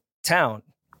from town.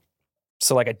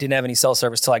 So like I didn't have any cell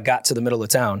service till I got to the middle of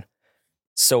town.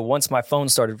 So once my phone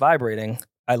started vibrating,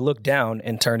 I looked down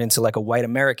and turned into like a white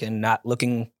American, not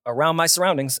looking around my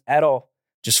surroundings at all,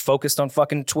 just focused on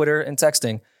fucking Twitter and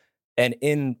texting. And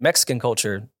in Mexican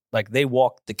culture, like they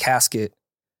walk the casket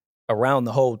around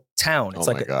the whole town. It's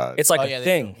Oh like my God. it's like Oh, a yeah, they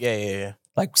thing, do. Yeah.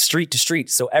 like street to street,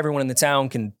 so everyone in the town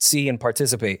can see and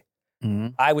participate.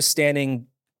 Mm-hmm. I was standing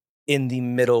in the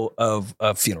middle of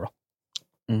a funeral.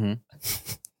 Mm-hmm.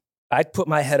 I put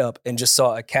my head up and just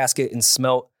saw a casket and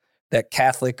smelt that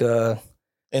Catholic,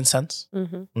 Incense.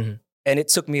 Mm-hmm. and it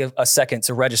took me a second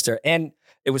to register. And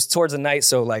it was towards the night,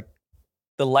 so like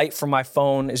the light from my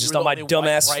phone is just You on my were the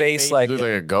dumbass white face, face. like You look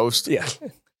like a ghost. yeah.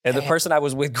 And the person I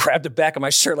was with grabbed the back of my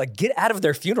shirt, like get out of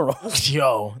their funeral.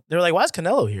 Yo, they're like, why is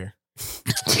Canelo here?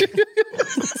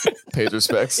 Pays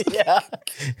respects. Yeah.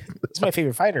 He's my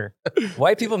favorite fighter.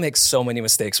 White people make so many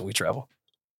mistakes when we travel.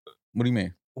 What do you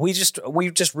mean? We just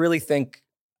really think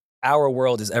our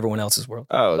world is everyone else's world.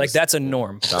 Oh, Like that's a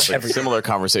norm. sounds like a Every- similar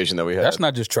conversation that we had. That's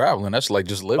not just traveling. That's like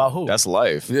just living. About who? That's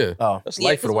life. Yeah. Oh. That's Yeah,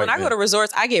 life for the because white when I go man. to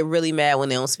resorts, I get really mad when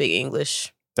they don't speak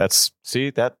English.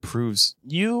 That proves.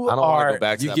 You I don't want to are. go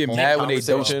back to You that get whole mad when they don't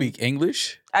conversation. speak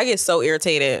English? I get so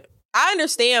irritated. I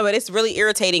understand, but it's really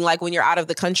irritating. Like when you're out of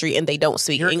the country and they don't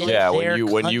speak You're- English. Yeah, Their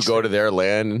when you go to their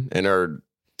land and are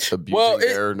abusing Well, it-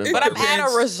 their. it But I'm depends.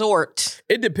 at a resort.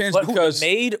 It depends But who, the because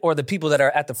maid or the people that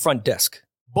are at the front desk?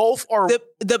 Both are.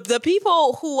 The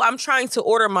people who I'm trying to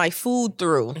order my food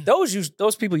through.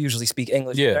 Those people usually speak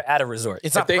English. Yeah. Yeah. They're at a resort.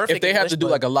 It's if not they perfect if they have English, to do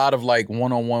but like a lot of like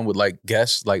one-on-one with like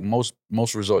guests, like most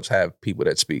resorts have people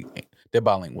that speak. They're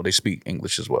bilingual. They speak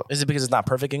English as well. Is it because it's not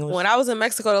perfect English? When I was in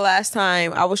Mexico the last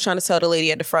time, I was trying to tell the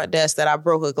lady at the front desk that I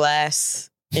broke a glass,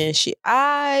 and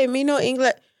me no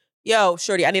English. Yo,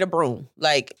 shorty, I need a broom.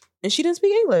 Like, and she didn't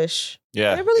speak English.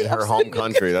 Yeah, It really in her upset home me.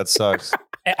 country. That sucks.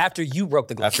 After you broke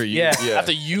the glass. After you, Yeah, yeah,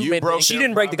 after you made the- broke. She their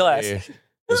didn't break the glass. property.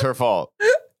 It's her fault.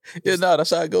 Yeah, no,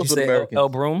 that's how it Did goes you with say Americans. El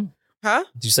Broom? Huh?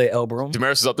 Did you say El Broom?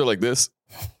 Damaris is up there like this.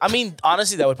 I mean,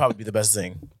 honestly, that would probably be the best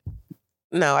thing.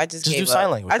 No, I just Just gave do up.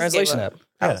 sign language. I just gave Translation up.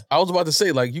 app. Yeah. I was about to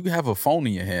say, like, you can have a phone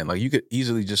in your hand. Like, you could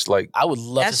easily just like I would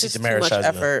love That's to just see too Damaris much Shazia.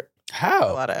 effort. A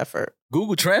how lot of effort.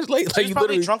 Google Translate. Like, She's you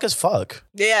probably literally drunk as fuck.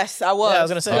 Yes, I was. Yeah, I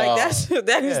was gonna say. like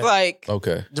that is Yeah. like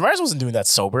okay, Damaris wasn't doing that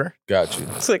sober. got you.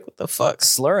 it's like what the fuck.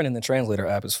 Slurring in the translator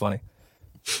app is funny.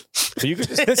 So you could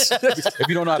just if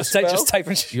you don't know how to Just, spell, just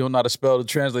typing shit. you don't know how to spell the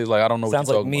translate. Like, I don't know. Sounds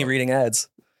what like you're talking me about. reading ads.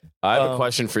 I have a Um,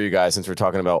 question for you guys since we're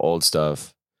talking about old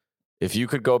stuff. If you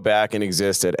could go back and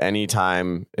exist at any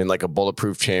time in like a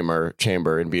bulletproof chamber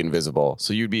and be invisible,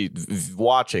 so you'd be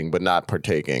watching but not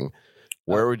partaking,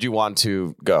 where would you want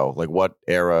to go? Like what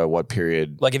era, what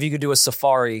period? Like if you could do a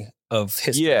safari of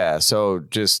history. Yeah, so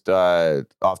just off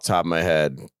the top of my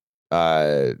head,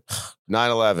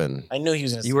 9/11. I knew he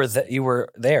was going to You were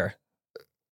there.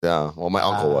 Yeah, well, my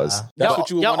uncle was. That's what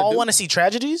you would Y'all wanna all do? want to see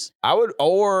tragedies? I would,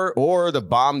 or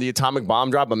the atomic bomb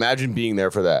drop. Imagine being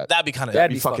there for that. That'd be kind of.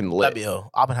 That'd be fucking lit. That'd be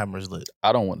Oppenheimer's lit.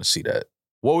 I don't want to see that.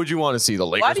 What would you want to see? The do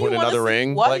Lakers you win wanna another see-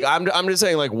 ring? why Like do I'm just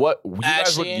saying, like what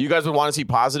Actually- you guys would want to see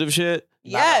positive shit?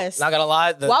 Yes. Not gonna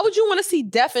lie. Why would you want to see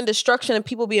death and destruction and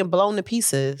people being blown to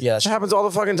pieces? Yeah, That happens all the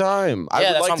fucking time. I Yeah,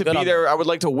 would that's like why I'm to good be on there. that. I would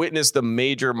like to witness the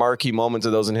major marquee moments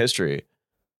of those in history.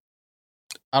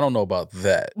 I don't know about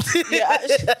that. Yeah.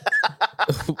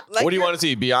 Like, What do you want to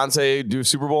see? Beyonce do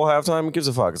Super Bowl halftime? Who gives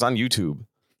a fuck? It's on YouTube.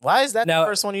 Why is that Now, the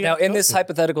first one you now have to in go this to?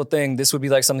 hypothetical thing, this would be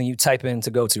like something you type in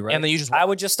to go to, right? And then you just I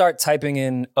would just start typing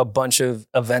in a bunch of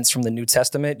events from the New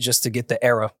Testament just to get the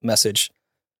era message.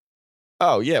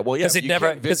 Oh yeah, well yeah. 'Cause it you never-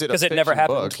 can't visit a 'cause it never fiction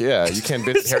happened. book. Yeah, you can't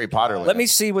visit Harry Potter. Let me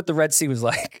see what the Red Sea was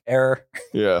like. Error.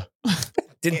 Yeah.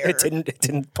 It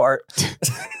didn't part.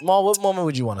 Mal, what moment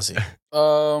would you want to see?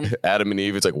 Adam and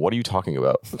Eve. It's like, what are you talking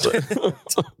about? It's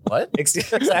like, What?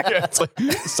 Exactly. yeah, it's like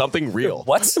something real.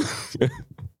 What?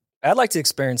 I'd like to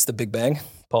experience the Big Bang.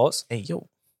 Pause. Hey, yo.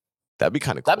 That'd be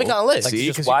kind of cool. That'd be kinda lit. Like, See, you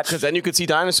just because watch- then you could see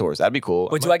dinosaurs. That'd be cool.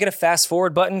 But do I get a fast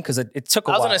forward button? Because it took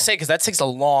a I was while. gonna say because that takes a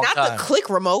long not time the click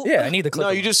remote. Yeah, I need the click. No,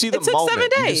 you just see the It took moment. 7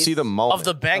 You days. just see the moment of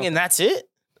the bang, and that's it.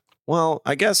 Well,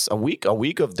 I guess a week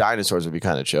of dinosaurs would be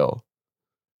kind of chill.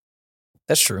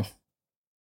 That's true.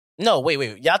 No,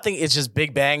 wait. Y'all think it's just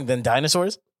Big Bang then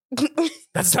dinosaurs?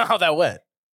 That's not how that went.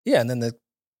 Yeah, and then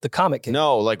the comet came.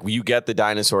 No, like you get the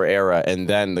dinosaur era and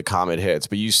then the comet hits,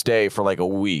 but you stay for like a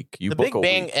week. You The book Big a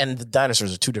Bang week. and the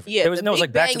dinosaurs are two different. Yeah, It was- the no, it was Big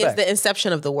like back Bang to is back. the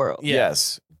inception of the world.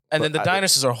 Yes. And then the But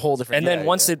dinosaurs are a whole different. And then thing.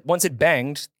 once it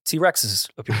banged, T-Rexes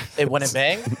appeared. it went and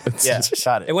bang. Yeah,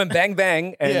 got It it. went bang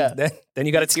bang, and Yeah. then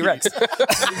you got a T-Rex.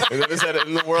 And then it said it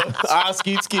in the world.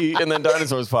 Skeet ski. And then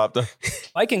dinosaurs popped up.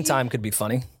 Viking time could be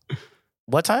funny.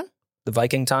 What time The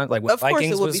Viking time, like what Of course,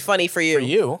 Vikings it would was. be funny for you. for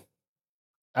you?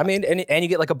 I mean, and you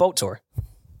get like a boat tour.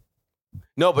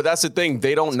 No, but that's the thing.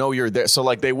 They don't know you're there. So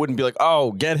like they wouldn't be like,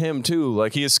 oh, get him too.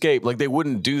 Like he escaped. Like they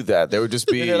wouldn't do that. They would just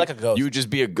be They're like a ghost. You would just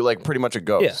be like pretty much a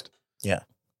ghost.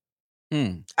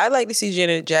 I'd like to see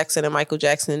Janet Jackson and Michael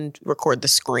Jackson record the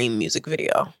Scream music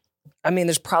video. I mean,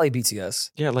 there's probably BTS.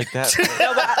 Yeah, like that.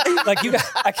 Like you,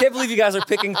 I can't believe you guys are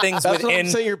picking things That's what I'm within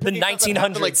saying. You're the picking up that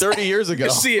happened 1900s. like 30 years ago. You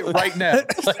can see it right now.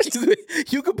 Like,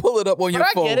 you can pull it up on your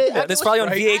I phone. get it. Yeah, this is probably on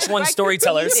Right. VH1 I'd like to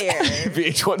Storytellers. be there.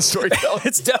 VH1 storytelling.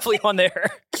 It's definitely on there.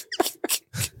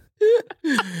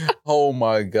 Oh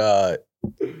my god,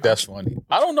 that's funny.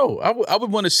 I don't know. I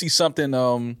would want to see something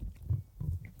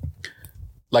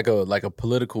like a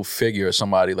political figure or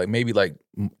somebody, like maybe like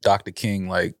Dr. King,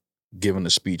 like giving a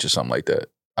speech or something like that.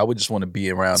 I would just want to be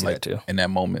around See like that too. in that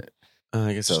moment,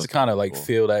 I guess just to kind of like cool.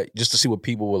 feel that, just to see what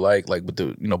people were like what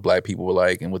the black people were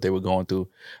like and what they were going through.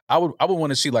 I would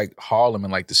want to see like Harlem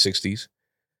in like the 60s.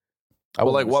 I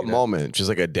Well, would like wanna what see that. moment? Just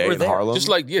like a day We're in there. Harlem? Just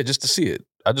like just to see it.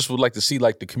 I just would like to see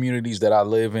like the communities that I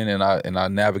live in and I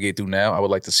navigate through now. I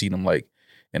would like to see them like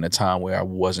in a time where I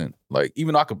wasn't like,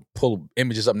 even though I could pull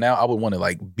images up now, I would want to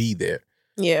like be there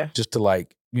Yeah. just to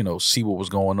like see what was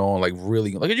going on. Like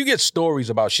really, like you get stories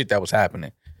about shit that was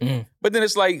happening, Mhm. but then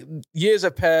it's like years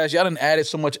have passed. Y'all done added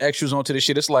so much extras onto this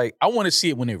shit. It's like I want to see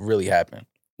it when it really happened.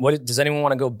 What does anyone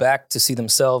want to go back to see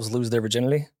themselves lose their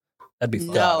virginity? That'd be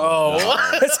fun. No.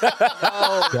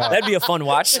 That'd be a fun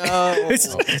watch. No.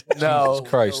 Jesus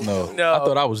Christ, no. No. I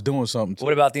thought I was doing something.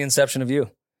 What about the inception of you?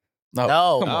 No.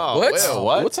 No. Come on. Oh, What? well,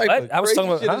 what? What type What? of I was crazy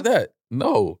talking about- shit huh? is that?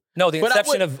 No. No, the But I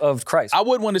inception of Christ. I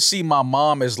would want to see my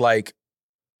mom as like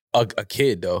a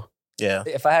kid though. Yeah.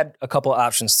 If I had a couple of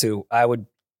options too, I would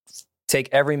take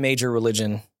every major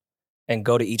religion and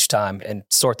go to each time and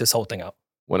sort this whole thing out.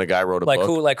 when a guy wrote a Like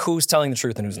book. who's telling the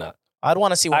truth and who's not. I'd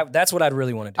want to see what. That's what I'd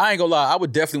really want to do. I ain't gonna lie, I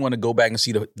would definitely want to go back and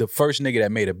see the first nigga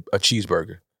that made a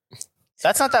cheeseburger.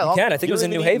 That's not that You long. can. I think it was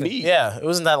in New Haven. Yeah, it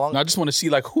wasn't that long. No, I just want to see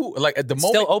like who, like at the It's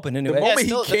moment, still open in New the Haven. moment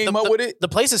still- he came up with it. The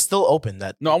place is still open.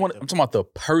 That No, I'm talking about the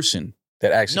person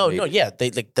that actually. no, made it. yeah. They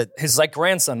like the His like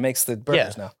grandson makes the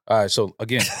burgers now. All right, so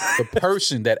again, the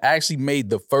person that actually made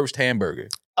the first hamburger,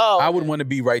 oh. I would want to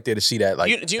be right there to see that.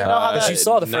 Like, Do you know how But that? you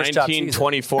saw the first chopped cheese.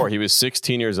 1924. He was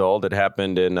 16 years old. It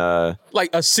happened in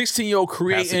like a 16-year-old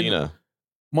creating Pasadena.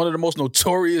 one of the most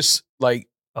notorious. Like,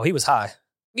 Oh, he was high.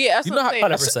 Yeah, that's you what know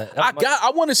I'm how saying. 100%.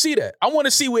 I want to see that. I want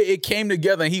to see where it came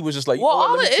together, and he was just like, Well, you know what,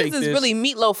 all let me it take is this. really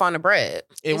meatloaf on the bread.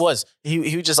 It was.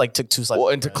 He just like took two slices. Well,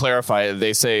 of and to bread. clarify,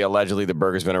 they say allegedly the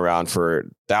burger's been around for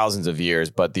thousands of years,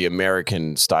 but the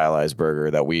American stylized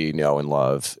burger that we know and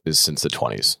love is since the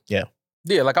 20s.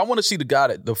 Yeah, like I want to see the guy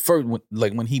that the first,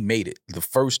 like when he made it, the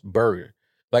first burger.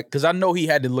 Like, because I know he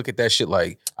had to look at that shit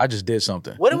like, I just did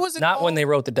something. What was it? Not called? when they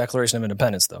wrote the Declaration of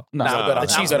Independence, though. No, No, no, no, no, no, no,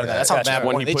 cheese no, better. no, That's no, how bad.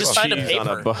 When he They put just signed a cheese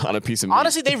paper. on a piece of meat.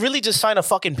 Honestly, they really just signed a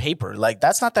fucking paper. Like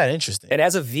that's not that interesting. And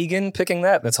as a vegan picking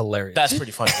that's hilarious. That's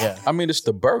pretty funny. Yeah. I mean, it's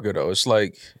the burger though. It's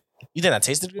like, You think that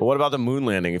tasted good? What about the moon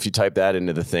landing? If you type that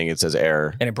into the thing, it says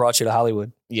error. and it brought you to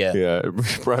Hollywood. Yeah. Yeah,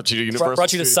 it brought you to Universal.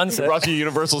 Brought you to Sunset. Brought you to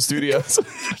Universal Studios.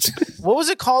 What was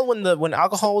it called when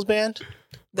alcohol was banned?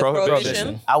 The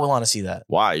prohibition. I would want to see that.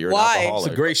 Why? You're Why? an it's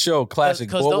alcoholic. a great show, classic,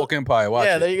 'Cause Boardwalk Empire. Watch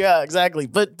yeah, it. there you go. Exactly.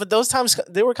 But those times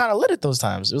they were kind of lit at those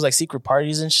times. It was like secret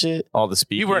parties and shit. All the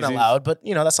speakeasies. You weren't allowed, but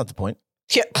that's not the point.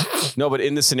 Yeah. No, but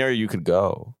in this scenario, you could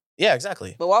go. Yeah,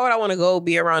 exactly. But why would I want to go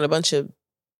be around a bunch of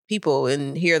people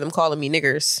and hear them calling me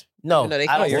niggers? No, Even though they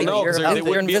I don't can't think- say no, you're because out they there.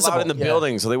 wouldn't be allowed in the Yeah.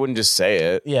 building, so they wouldn't just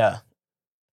say it. Yeah.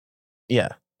 Yeah.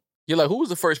 You're like, who was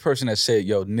the first person that said,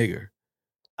 "Yo, nigger"?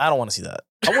 I don't want to see that.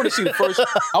 I want to see the first.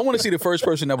 I want to see the first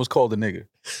person that was called a nigger.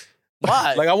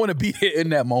 Why? Like, I want to be there in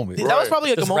that moment. that was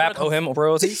probably like Does a moment. rap owe him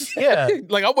royalties? Yeah.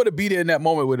 Like, I want to be there in that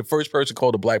moment where the first person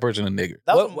called a black person a nigger.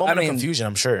 That was What- a moment I mean, of confusion,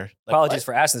 I'm sure. Like, Apologies what?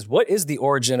 for asking this. What is the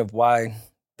origin of why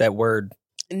that word?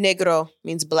 Negro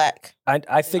means black.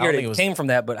 I figured think it it was- came from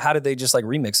that, but how did they just like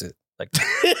remix it? Like,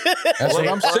 That's what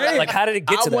I'm saying. like how did it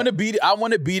get I to want to that? be. I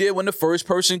want to be there when the first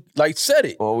person like said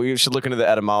it. Well, we should look into the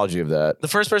etymology of that. The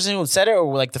first person who said it,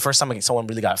 or like the first time like, someone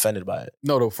really got offended by it?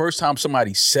 No, the first time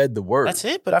somebody said the word. That's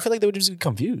it. But I feel like they would just get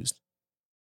confused.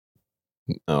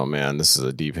 Oh man, this is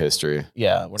a deep history.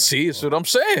 Yeah. we're not- See, that's what I'm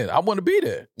saying. I want to be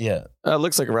there. Yeah. It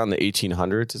looks like around the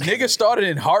 1800s. Nigga started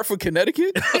in Hartford,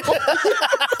 Connecticut.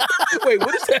 Wait,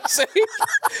 what does that say?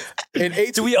 In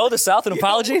 18- Do we owe the South an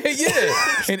apology? Yeah.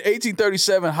 In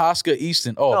 1837, Hoscar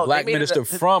Easton, No, black they made it minister a-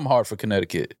 from Hartford,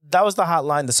 Connecticut. That was the hot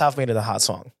line. The South made it a hot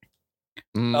song.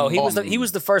 Oh, he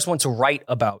was the first one to write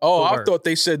about. Oh, the I word. thought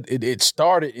they said it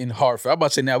started in Hartford. I'm about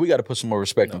to say now we got to put some more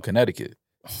respect on Connecticut.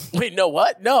 Wait, no,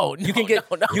 what? No. You can get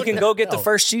go get the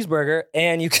first cheeseburger,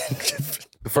 and you can.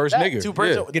 The first nigga.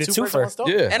 Get a twofer.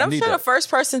 Yeah. And I I'm need sure the that. first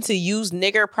person to use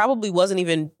nigger probably wasn't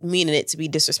even meaning it to be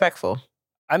disrespectful.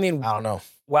 I mean, I don't know.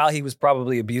 while he was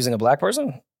probably abusing a black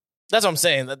person, That's what I'm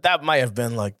saying. That might have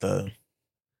been like the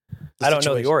I don't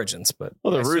know the situation. origins, but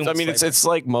Well, the I root. assume I mean, it's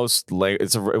like most.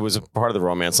 It was a part of the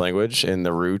Romance language, and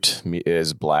the root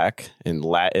is black. In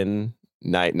Latin,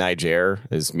 Niger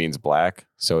means black,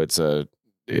 so it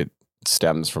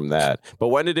stems from that. But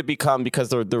when did it become? Because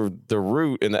the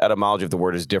root and the etymology of the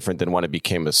word is different than when it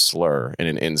became a slur and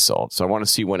an insult. So I want to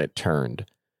see when it turned.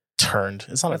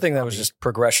 It's not. I think that was just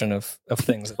progression of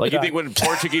things. Like you think when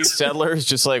Portuguese settlers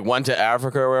just like went to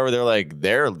Africa or wherever, they're like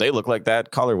they look like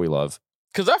that color we love.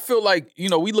 Because I feel like,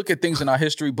 we look at things in our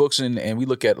history books and we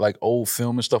look at like old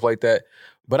film and stuff like that.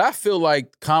 But I feel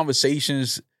like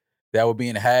conversations that were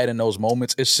being had in those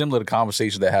moments is similar to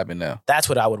conversations that happen now. That's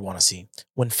what I would want to see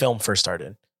when film first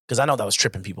started, because I know that was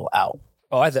tripping people out.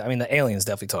 I mean, the aliens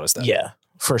definitely taught us that. Yeah,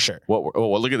 for sure.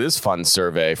 Well, look at this fun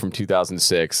survey from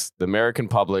 2006. The American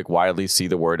public widely see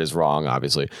the word as wrong,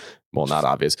 obviously. Well, not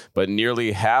obvious, but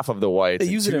nearly half of the whites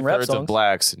They use and it in rap 2/3 songs. of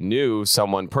blacks knew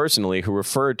someone personally who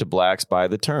referred to blacks by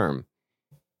the term.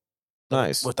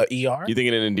 Nice. With the ER? You think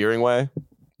in an endearing way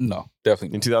No,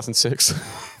 definitely. in 2006?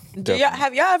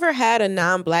 Have y'all ever had a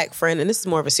non-black friend, and this is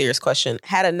more of a serious question,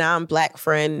 had a non-black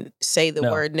friend say the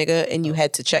No. word nigga and you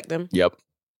had to check them? Yep.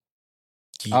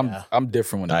 Yeah. I'm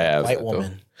different when I it comes have. to White that, though.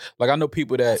 woman. Like I know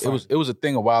people that it was a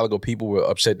thing a while ago. People were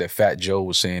upset that Fat Joe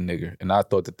was saying nigger, and I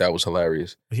thought that was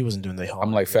hilarious. He wasn't doing the whole.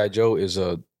 I'm like, Fat Joe is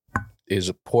a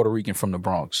Puerto Rican from the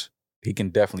Bronx. He can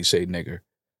definitely say nigger.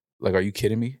 Like, are you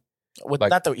kidding me? With like-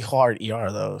 not the hard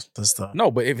ER though. That's the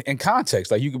No, but if, in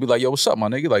context, like you could be like, yo, what's up, my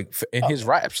nigga? Like in his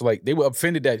raps, like they were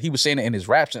offended that he was saying it in his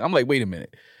raps, and I'm like, wait a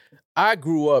minute. I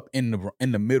grew up in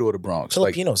the middle of the Bronx.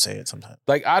 Filipinos say it sometimes.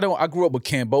 I grew up with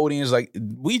Cambodians. Like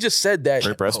we just said that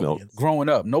Great breast milk. growing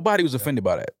up. Nobody was offended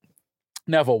by that.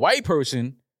 Now, if a white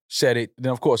person said it,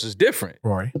 then of course it's different.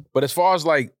 Rory. But as far as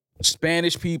like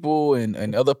Spanish people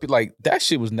and other people, like that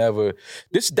shit was never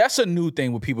that's a new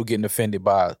thing with people getting offended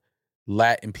by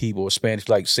Latin people or Spanish,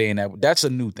 like saying that. That's a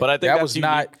new thing. But I think that that's was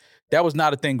unique. that was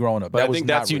not a thing growing up. But that I was think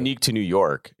not that's real. unique to New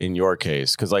York in your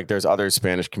case, because like there's other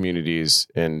Spanish communities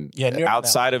New York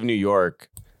outside of New York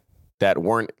that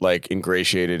weren't like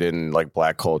ingratiated in like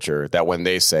black culture. That when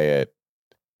they say it,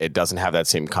 it doesn't have that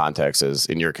same context as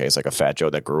in your case, like a Fat Joe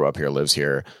that grew up here, lives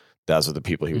here. Those are the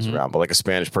people he was Mhm. around. But like a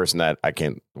Spanish person that I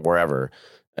can't wherever,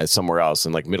 as somewhere else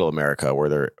in like Middle America where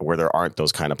there aren't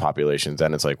those kind of populations,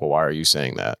 then it's like, well, why are you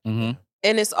saying that? Mhm.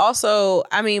 And it's also,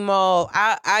 I mean, Mal,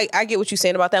 I get what you're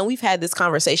saying about that. And we've had this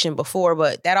conversation before,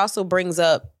 but that also brings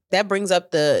up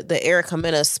the Erica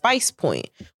Mena spice point.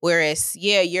 Whereas,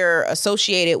 yeah, you're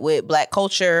associated with black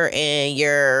culture and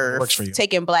you're Works for you.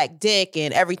 taking black dick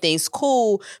and everything's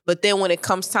cool. But then when it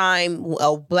comes time,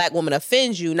 a black woman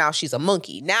offends you, now she's a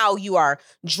monkey. Now you are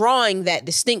drawing that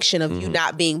distinction of you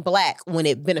not being black when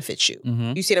it benefits you.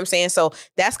 Mhm. You see what I'm saying? So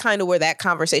that's kind of where that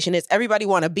conversation is. Everybody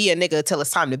want to be a nigga till it's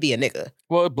time to be a nigga.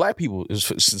 Well, black people it's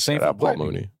the same Shout for out black Paul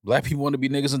people. Mooney. Black people want to be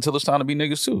niggas until it's time to be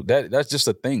niggas too. That's just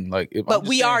a thing. Like, I'm But just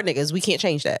we saying- are niggas. We can't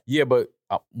change that. Yeah, but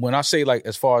when I say like,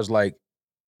 as far as like,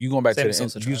 you going back Sammy to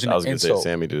Sosa the, tried. using I was the going to say insult.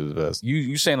 Sammy did his best.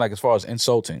 You saying like as far as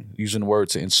insulting, using the word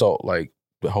to insult, like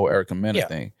the whole Erica Mena Yeah.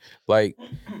 thing, like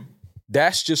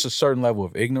that's just a certain level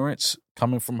of ignorance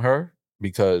coming from her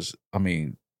because I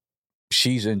mean,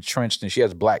 she's entrenched and she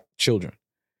has black children.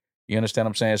 You understand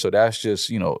what I'm saying? So that's just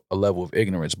a level of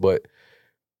ignorance. But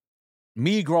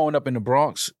me growing up in the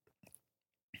Bronx,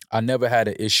 I never had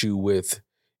an issue with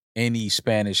any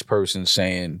Spanish person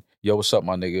saying, yo, what's up,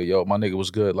 my nigga? Yo, my nigga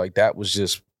was good. Like, that was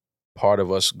just part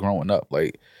of us growing up.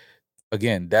 Like,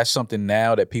 again, that's something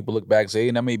now that people look back and say,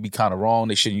 hey, that may be kind of wrong.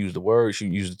 They shouldn't use the word,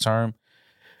 shouldn't use the term.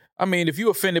 I mean, if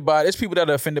you're offended by it, there's people that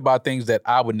are offended by things that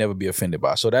I would never be offended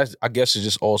by. So that's, I guess, it's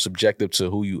just all subjective to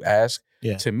who you ask.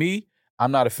 Yeah. To me,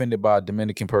 I'm not offended by a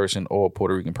Dominican person or a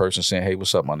Puerto Rican person saying, hey,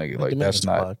 what's up, my nigga? Like, that's Dominicans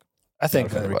not. black. I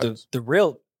think Not offended by it. the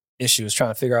real issue is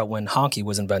trying to figure out when honky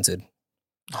was invented.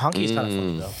 Honky's kind of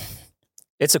funny Mm. though.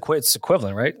 It's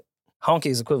equivalent, right? Honky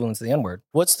is equivalent to the N-word.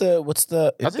 What's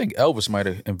the? I think Elvis might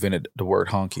have invented the word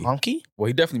honky. honky. Well,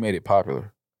 he definitely made it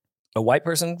popular. A white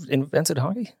person invented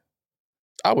honky?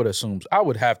 I would assume. I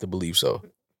would have to believe so.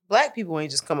 Black people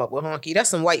ain't just come up with honky. That's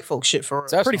some white folk shit for real.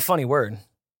 It's a pretty funny word.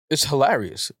 It's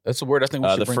hilarious. That's a word I think we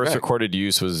should The bring first back. recorded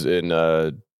use was in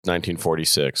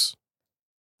 1946.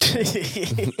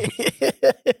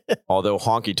 Although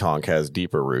honky tonk has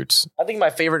deeper roots. I think my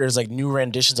favorite is like new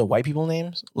renditions of white people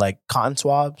names, like cotton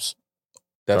swabs,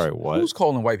 That's, Sorry, what? Who's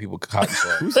calling white people cotton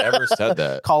swabs? Who's ever said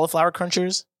that? cauliflower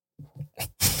crunchers,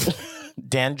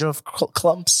 dandruff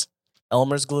clumps,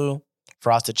 Elmer's glue,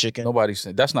 frosted chicken. Nobody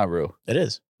said that's not real. It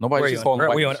is. Nobody Were should you call on, them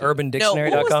were white you on people.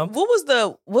 urbandictionary.com?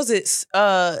 Was it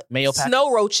Mayo packets.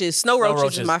 snow roaches? Snow roaches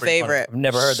roaches is my is pretty funny. favorite. I've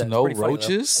never heard that. It's Snow pretty funny, though.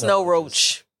 roaches? Snow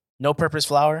roach. No purpose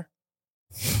flour.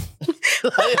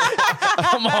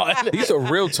 Come on. These are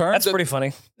real terms. That's that- pretty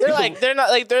funny. They're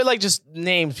like just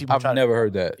names people I've try never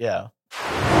heard that. Yeah.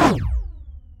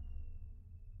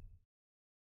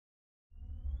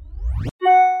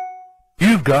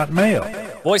 You've got mail.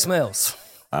 Voicemails.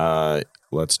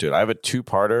 Let's do it. I have a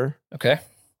two-parter. Okay.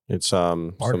 It's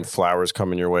some flowers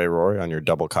coming your way, Rory, on your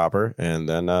double copper, and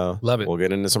then Love it. we'll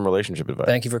get into some relationship advice.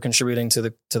 Thank you for contributing to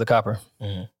the copper.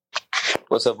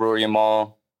 What's up, Rory and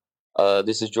Maul?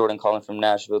 This is Jordan calling from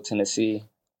Nashville, Tennessee.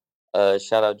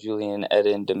 Shout out Julian,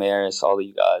 Eden, Damaris, all of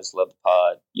you guys. Love the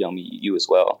pod. Yomi, you as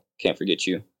well. Can't forget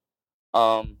you.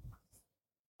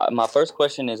 My first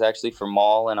question is actually for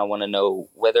Maul, and I want to know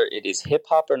whether it is hip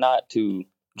hop or not to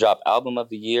drop album of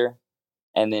the year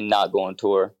and then not go on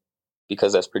tour,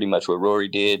 because that's pretty much what Rory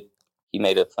did. He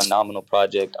made a phenomenal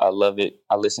project. I love it.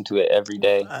 I listen to it every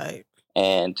day.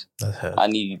 And I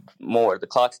need more. The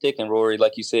clock's ticking, Rory,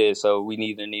 like you said. So we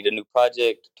either need a new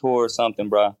project, tour, or something,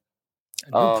 bro.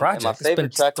 A new project. And my It's been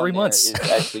favorite track 3 on there months.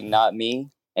 is actually Not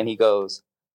Me. And he goes,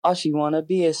 "All she wanna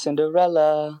be is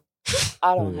Cinderella.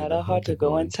 I don't have a heart to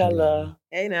go and tell her.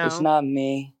 Hey now. It's not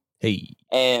me." Hey.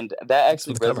 And that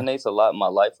actually the cover. resonates a lot in my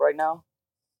life right now,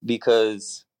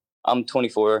 because I'm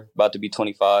 24, about to be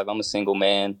 25. I'm a single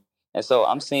man. And so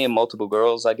I'm seeing multiple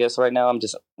girls, I guess, right now.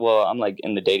 I'm like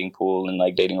in the dating pool and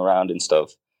like dating around and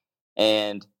stuff.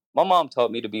 And my mom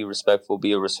taught me to be respectful,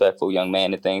 be a respectful young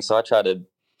man and things. So I try to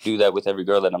do that with every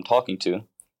girl that I'm talking to.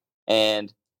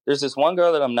 And there's this one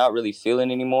girl that I'm not really feeling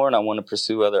anymore, and I want to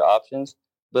pursue other options.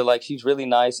 But like, she's really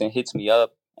nice and hits me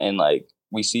up, and like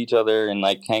we see each other and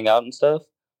like hang out and stuff.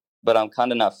 But I'm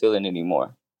kind of not feeling it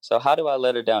anymore. So how do I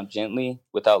let her down gently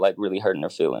without like really hurting her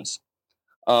feelings?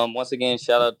 Once again,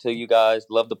 shout out to you guys.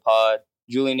 Love the pod.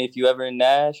 Julian, if you ever in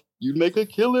Nash, you'd make a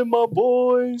killing, my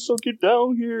boy. So get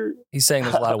down here. He's saying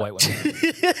there's a lot of white women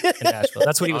in Nashville.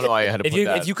 That's what he I was. don't know why I had to If put you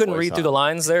that if you couldn't voice read through on. the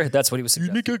lines there, that's what he was You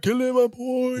suggesting. make a killing, my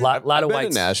boy. Lot I've of been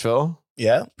whites. in Nashville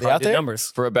Yeah. They out Did there?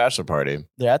 numbers. for a bachelor party.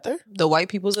 They're out there? The white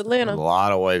people's A Atlanta.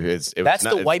 lot of white. It's That's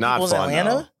not, the white it's not people's fun, Atlanta?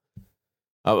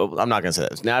 though. I'm not gonna say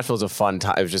that. Nashville's a fun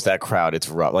time. It was just that crowd. It's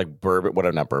rough. Like Bourbon,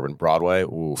 whatever, not Bourbon, Broadway.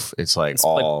 Oof. It's like It's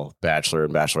like- all bachelor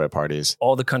and bachelorette parties.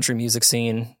 All the country music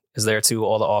scene is there too.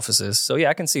 All the offices. So yeah,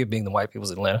 I can see it being the white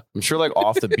people's Atlanta. I'm sure, like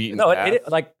off the beaten No, path. it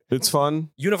like It's fun.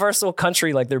 Universal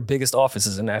Country, like their biggest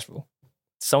offices in Nashville.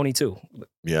 Sony too.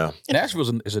 Yeah.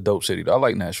 Nashville is a dope city, though. I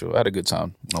like Nashville. I had a good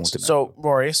time when I went to So,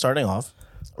 Rory, starting off,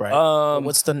 right?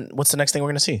 What's the next thing we're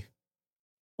gonna see?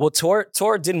 Well, tour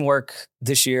didn't work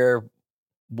this year.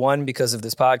 One, because of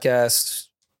this podcast,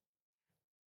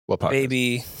 What podcast?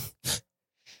 baby,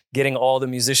 getting all the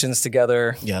musicians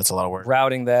together, Yeah, that's a lot of work.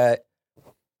 routing that,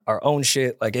 our own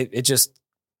shit. Like it just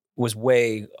was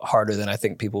way harder than I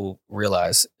think people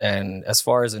realize. And as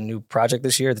far as a new project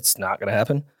this year, that's not going to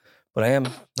happen. But I am.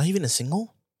 Not even a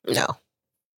single? No.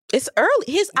 It's early.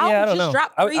 His album Yeah, I don't just know.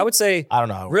 dropped. I would say I don't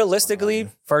know. realistically,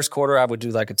 first quarter I would do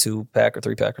like a 2-pack or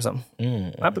 3-pack or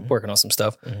something. I've been working on some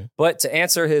stuff. Mhm. But to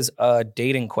answer his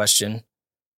dating question,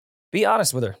 be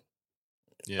honest with her.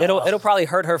 Yeah. It'll probably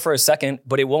hurt her for a second,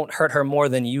 but it won't hurt her more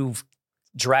than you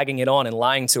dragging it on and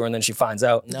lying to her, and then she finds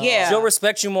out. No. Yeah. She'll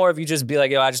respect you more if you just be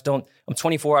like, yo, I'm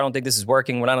 24, I don't think this is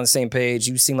working. We're not on the same page.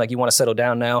 You seem like you want to settle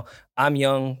down now. I'm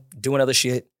young, doing other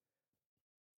shit.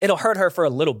 It'll hurt her for a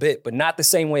little bit, but not the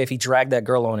same way if he dragged that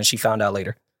girl on and she found out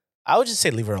later. I would just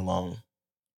say leave her alone.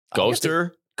 Ghost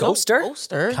her? Ghost her?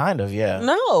 Poster. Kind of, yeah.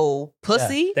 No.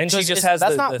 Pussy. Then she 'Cause just it's- has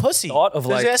that's the not pussy. thought of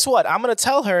 'Cause like, guess what? I'm gonna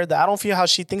tell her that I don't feel how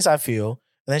she thinks I feel,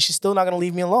 and then she's still not gonna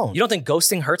leave me alone. you don't think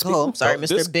ghosting hurts people? Oh, I'm sorry, Mr.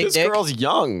 This, Big this Dick. girl's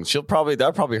young. That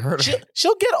probably hurt her.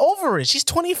 She'll get over it. She's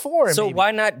 24. So baby.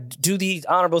 why not do the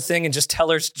honorable thing and just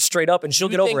tell her straight up and she'll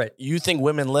You get think- over it? You think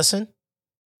women listen?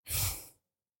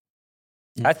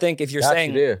 I think if you're Got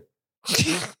saying you there.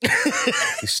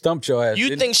 He stumped your ass. You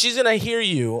didn't think she's gonna hear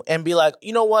you and be like,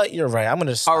 you know what? You're right. I'm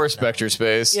gonna. I'll stop respect now. your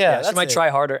space. Yeah, she that's might it. try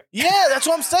harder. Yeah, that's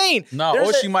what I'm saying. he? Nah, There's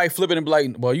or a- she might flip it and be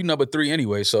like, well, you number 3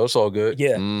 anyway, so it's all good.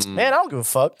 Yeah. Man, I don't give a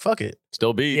fuck. Fuck it.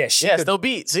 Still beat. Yeah, she Yeah, could, still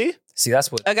beat. See? see,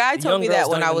 that's what A guy told young me girls that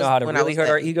when don't I even was know how to when I really was hurt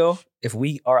our dating. ego. If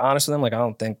we are honest with them, like, I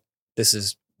don't think this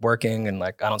is working and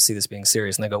like I don't see this being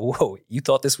serious. And they go, whoa, you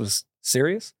thought this was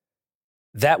serious?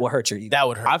 That will hurt your ego. That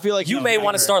would hurt. I feel like You may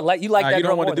want to start like you like Nah, that you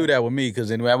girl don't want to more do that with me because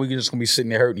then we're just gonna be sitting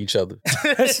there hurting each other.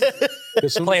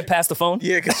 than- playing past the phone.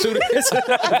 Yeah, because soon as we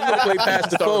gonna play past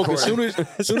the phone,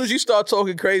 because soon as you start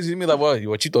talking crazy, you be like, "Well,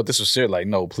 what you thought this was serious?" Like,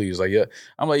 no, please, like, yeah.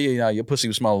 I'm like, yeah, your pussy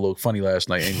was smelling a little funny last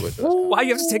night anyway. Why you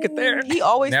have to take it there? He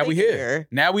always Now we take it here.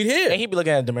 Now we And here. he'd be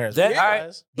looking at Damaris. That- Yeah, all right.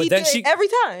 guys. But He then did she every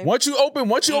time. Once you open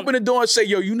the door and say,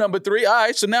 "Yo, you number 3," all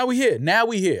right. So now we here. Now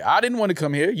we here. I didn't want to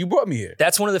come here. You brought me here.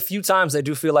 That's one of the few times I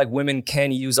do feel like women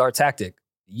can use our tactic.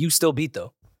 You still beat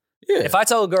though. Yeah. If I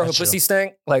tell a girl her That's pussy true.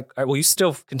 stank, like, all right, well, you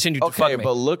still continue to Okay, fuck me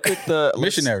but look at the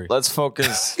Missionary. Let's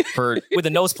focus for with a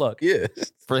nose plug. Yeah.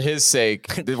 his sake.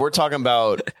 We're talking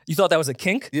about. You thought that was a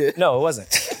kink? Yeah. No, it wasn't.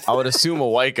 I would assume a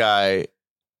white guy.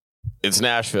 It's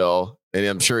Nashville, and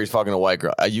I'm sure he's fucking a white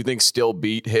girl. You think still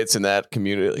beat hits in that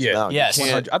community? Yeah. No, you Yes. can't.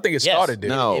 100. I think it Yes. started there.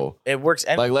 No, It works.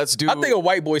 And like let's do. I think a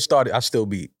white boy started. I still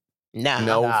beat. no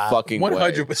Nah. fucking way.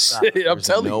 100%. I'm There's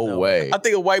telling no you. way. I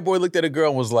think a white boy looked at a girl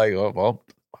and was like, "Oh, well,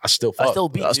 I still fuck." I still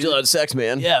beat. I still had sex,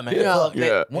 man. Yeah, man. Yeah. Fuck, man.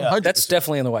 Yeah. 100%. That's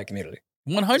definitely in the white community.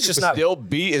 100%. It's just not- Still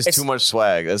beat is It's- too much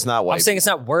swag. That's not white. I'm saying it's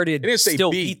not worded. It didn't say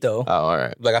still beat. beat though. Oh, all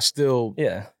right. like I still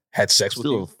Yeah. had sex with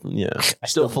you. Still, yeah. I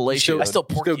still fellatio. I still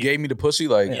You pork still you. gave me the pussy.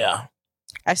 Like, Yeah.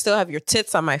 I still have your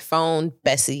tits on my phone,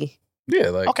 Bessie. yeah,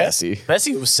 like Okay. Bessie.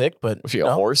 Bessie was sick, but Was she you a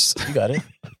know, horse? you got it.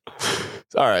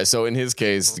 All right. So in his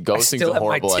case, I ghosting's still a have my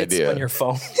horrible tits idea. on your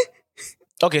phone.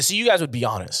 Okay, so you guys would be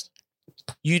honest.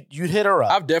 You'd hit her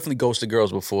up. I've definitely ghosted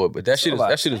girls before, but that shit is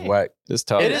whack. It's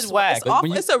tough. It is whack. It's, awful.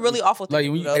 when you- It's a really awful thing. Like to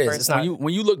when do, you, though, it is. first It's time. not-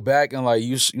 when you look back and like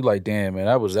you like, damn man,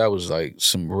 that was like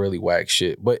some really whack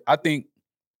shit. But I think,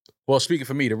 well, speaking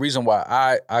for me, the reason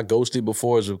why I ghosted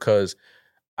before is because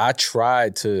I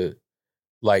tried to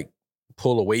like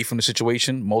pull away from the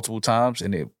situation multiple times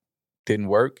and it didn't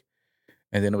work.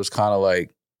 And then it was kind of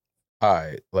like, all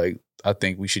right, like I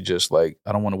think we should just like,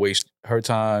 I don't want to waste her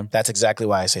time. That's exactly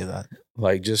why I say that.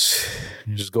 Like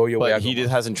just go your way. I But he go just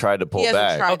mine. hasn't tried to pull He hasn't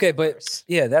back. tried. Okay, but first.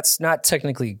 yeah, that's not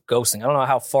technically ghosting. I don't know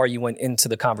how far you went into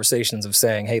the conversations of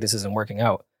saying, hey, this isn't working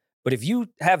out. But if you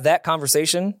have that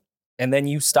conversation and then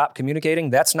you stop communicating,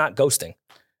 that's not ghosting.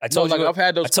 I No, told like you. I've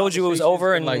had those. I told you it was conversations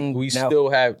over and like we now- still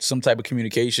have some type of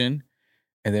communication,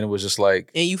 and then it was just like,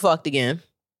 And you fucked again.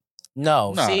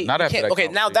 No, Nah, see, not you after can't- that Okay,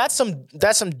 now that's some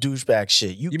douchebag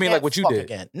shit. You mean can't like what you fuck did?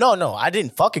 Again. No, I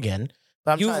didn't fuck again.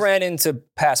 But I'm You've trying- ran into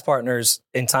past partners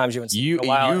in times you haven't seen in a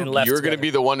while and left. You're going to together. be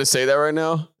the one to say that right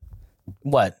now?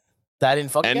 what? That I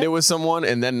didn't fuck End again. it with someone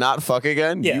and then not fuck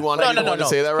again? Yeah. You want to be the one to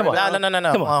say that right Come now? on.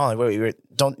 No. Come on. Wait.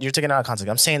 Don't. You're taking it out of context.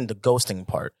 I'm saying the ghosting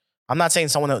part. I'm not saying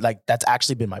someone that like that's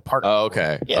actually been my partner. Oh,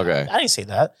 okay. Yeah, Okay. I didn't say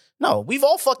that. No, we've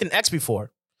all fucked an ex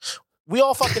before. We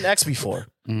all fucked an ex before.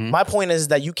 Mhm. My point is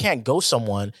that you can't ghost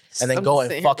someone and then I'm go just and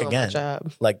sitting here fuck doing my again.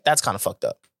 job. Like that's kind of fucked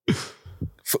up.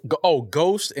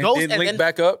 ghost and Ghost then and link then-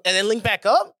 back up. And then link back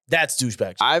up. That's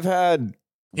douchebag. I've had.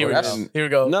 Here we that's- go. Here we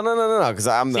go. No. Because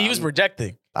I'm See, he was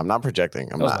projecting. I'm not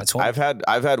projecting. I'm That was not. my 20s.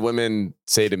 I've had women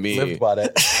say to me, Lived by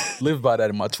that. Lived by that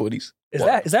in my 20s. Is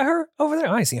that her over there?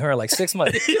 I ain't seen her in like 6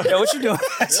 months. Yo, what you doing?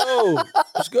 Yo,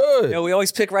 it's good. Yo, we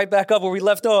always pick right back up where we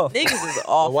left off. Niggas is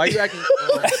awful. Why you acting?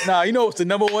 Nah, you know what's the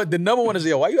number one? The number one is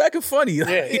why you acting funny?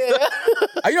 Yeah.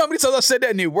 You know how many times I said that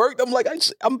and it worked? I'm like,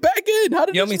 I'm back in. How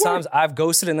did You know how many this work? times I've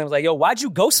ghosted and then was like, yo, why'd you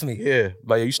ghost me? Yeah,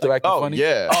 like you still acting "Oh funny?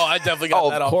 yeah, Oh, I definitely got Oh,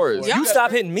 that of off course. before. You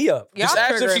stop hitting me up. Y'all Just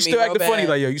ask if triggering she's me still real acting funny. bad.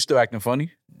 Like, yo, you still acting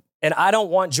funny? And I don't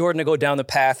want Jordan to go down the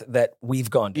path that we've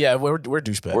gone down. Yeah, we're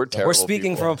douchebags. we're terrible. We're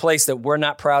speaking people. from a place that we're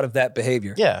not proud of that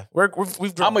behavior. Yeah, we've grown.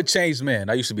 I'm a changed man.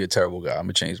 I used to be a terrible guy. I'm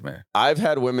a changed man. I've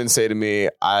had women say to me,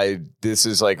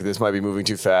 this might be moving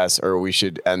too fast, or we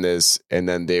should end this," and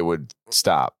then they would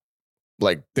stop.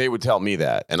 Like they would tell me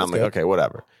that, and I'm like, okay,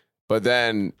 whatever. But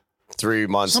then 3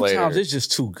 months Sometimes later, it's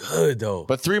just too good though.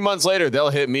 but 3 months later, they'll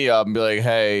hit me up and be like,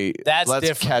 "Hey, That's let's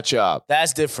different. catch up."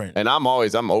 That's different. And I'm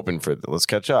open for let's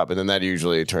catch up, and then that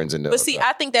usually turns into. But see,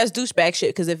 I think that's douchebag shit.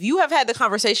 Because if you have had the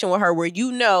conversation with her where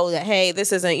you know that, hey,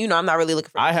 this isn't, I'm not really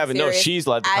looking for. I something haven't. No, serious. she's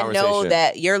led the I conversation. know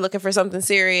that you're looking for something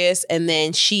serious, and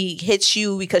then she hits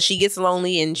you because she gets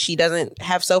lonely and she doesn't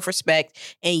have self-respect,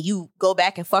 and you go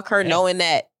back and fuck her knowing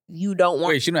that you don't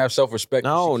want. Wait, she don't have self respect.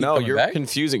 No, you're back?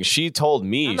 confusing. She told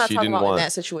me I'm not she talking didn't about want. in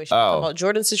that situation. I'm talking about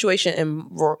Jordan's situation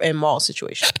and Maul's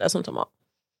situation. That's what I'm talking about.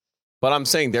 But I'm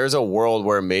saying there's a world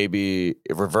where maybe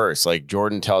it reverse. Like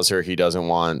Jordan tells her he doesn't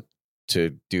want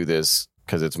to do this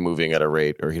because it's moving at a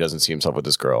rate, or he doesn't see himself with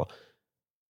this girl.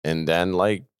 And then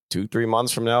like 2-3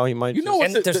 months from now, he might. You know what?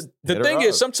 And The thing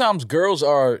is, sometimes girls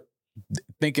are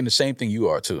thinking the same thing you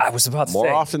are too. I was about to More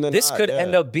say, often than this not, could yeah.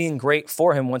 end up being great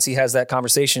for him once he has that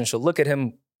conversation. She'll look at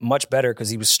him much better because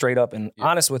he was straight up and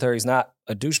honest with her. He's not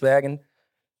a douchebag, and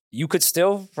you could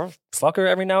still fuck her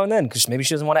every now and then because maybe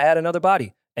she doesn't want to add another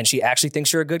body, and she actually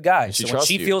thinks you're a good guy. And she So when trusts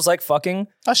she you. feels like fucking,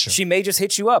 That's true. she may just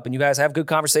hit you up, and you guys have good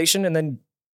conversation, and then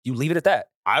you leave it at that.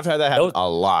 I've had that happen Those- a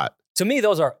lot. To me,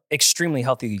 those are extremely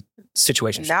healthy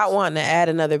situations. Not wanting to add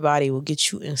another body will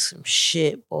get you in some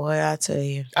shit, boy. I tell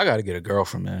you. I got to get a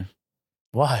girlfriend, man.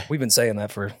 Why? We've been saying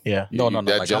that for Yeah. No.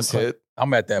 That Like, just I'm, hit.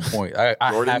 I'm at that point. I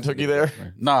Jordan have to took get you a there?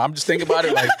 girlfriend. No, I'm just thinking about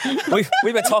it. Like,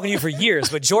 we've been talking to you for years,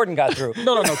 but Jordan got through.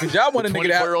 no, because y'all wanted The nigga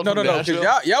to have 24-year-old no, from because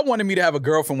Nashville? y'all wanted me to have a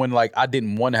girlfriend when like I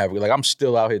didn't want to have it. Like I'm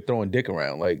still out here throwing dick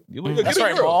around. Like you look, That's get a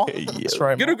right, girl. Maul. Yeah. That's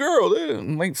right. Get a girl.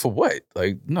 I'm like for what?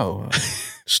 Like no,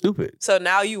 stupid. So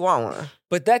now you want one.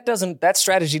 But that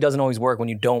strategy doesn't always work when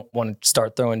you don't want to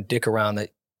start throwing dick around. That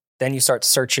then you start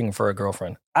searching for a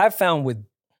girlfriend. I've found with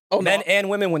men and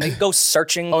women when they go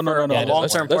searching Oh no, for no. a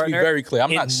long-term Let's partner. be very clear.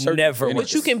 I'm it not searching. never for works. But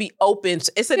anything. you can be open.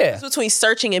 It's a difference between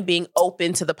searching and being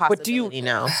open to the But do you- possibility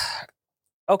now.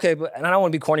 Okay, but and I don't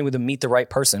want to be corny with the meet the right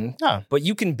person. No. But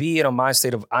you can be in a mind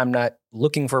state of I'm not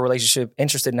looking for a relationship,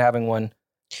 interested in having one,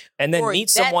 and then Corey, meet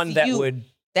that's someone that you. would.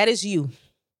 That is you.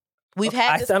 We've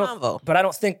had this I don't- convo. But I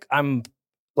don't think I'm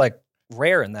like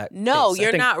rare in that. No, case. I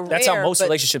you're think not That's how rare, most but-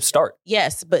 relationships start.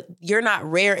 Yes, but you're not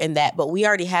rare in that. But we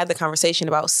already had the conversation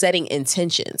about setting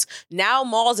intentions. Now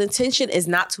Maul's intention is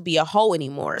not to be a hoe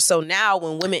anymore. So now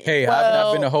when women Hey, I've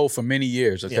not been a hoe for many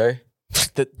years. Okay.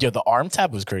 The arm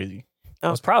tab was crazy. I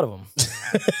was proud of him.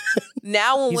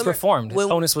 now when He's women performed. His when-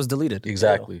 bonus was deleted.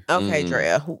 Exactly. Okay,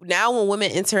 Drea. Now, when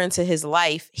women enter into his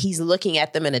life, he's looking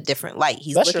at them in a different light.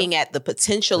 He's That's looking at the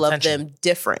potential of them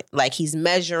different. Like he's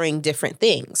measuring different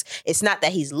things. It's not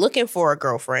that he's looking for a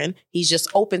girlfriend. He's just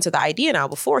open to the idea now.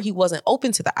 Before, he wasn't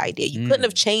open to the idea. You couldn't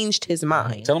have changed his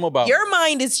mind. Tell him about Your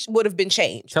mind would have been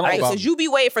changed. Tell him Right? about Because me. you be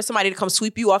waiting for somebody to come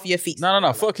sweep you off your feet.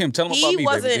 No. Fuck him. Tell him about He me,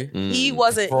 wasn't. baby. He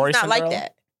wasn't. Rory He's not like Cinderella?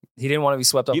 that. He didn't want to be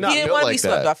swept up. He He not didn't built want to like be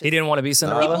swept that. off. He didn't want to be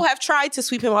Cinderella. People have tried to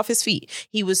sweep him off his feet.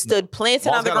 He was stood planted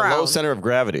Maul's on the got a low ground. center of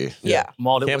gravity. Yeah.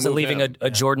 Maul Can't wasn't move leaving him. a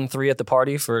Jordan 3 at the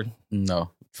party for, No.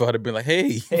 For her to be like,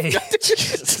 hey. Hey.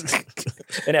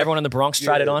 and everyone in the Bronx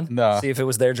tried it on. Nah. See if it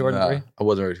was their Jordan Nah, 3. I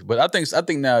wasn't ready. But I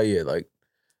think now, yeah, like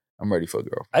I'm ready for a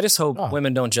girl. I just hope Oh.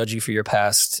 women don't judge you for your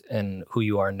past and who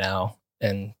you are now,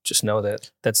 and just know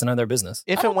that that's none of their business.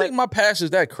 If I and don't think when, my past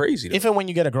is that crazy. Though. if and when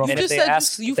you get a You girlfriend, And if just they said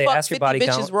ask- you if they fucked ask your 50 body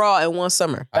bitches count- raw in one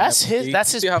summer. I that's never- his.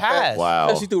 That's his see how fast- past. Wow.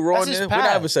 Especially through raw That's in his there. When I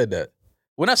past. ever said that?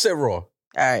 When I said raw. All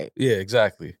right. Yeah,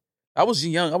 exactly. I was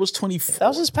young. I was 24. That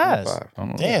was his past. 25. I don't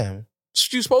know. Damn. That's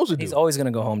what you supposed to do. He's always going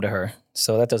to go home to her,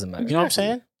 so that doesn't matter. You know what I'm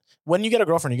saying? When you get a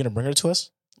girlfriend, you're gonna bring her to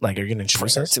us. Like, are you gonna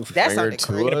introduce us? That Bring her sounded to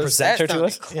crazy. You're going to us. present her to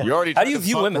us? Yeah. You already How do tried you to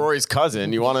view fuck women? Rory's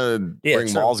cousin. You want to Yeah, bring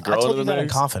true. Maul's I girl told into you the that in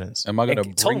mix? confidence. Am I gonna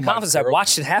And told bring him my confidence. I girl-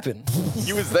 watched it happen.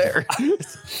 He was there.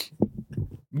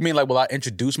 You mean like, will I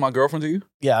introduce my girlfriend to you?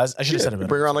 Yeah, I should have said it better.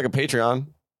 Bring her on like a Patreon.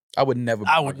 I would never. I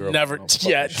bring my would girlfriend never- on a fucking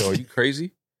yeah. Show. Are you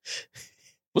crazy?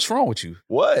 What's wrong with you?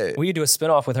 What? Will you do a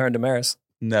spinoff with her and Damaris?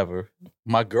 Never.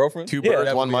 My girlfriend. Two Yeah.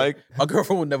 birds, one mic. My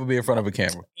girlfriend would never be in front of a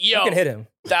camera. You Yo, can hit him.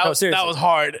 that, No, seriously. that was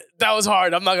hard. That was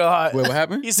hard. I'm not gonna lie. Wait, what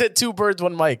happened? He said 2 birds,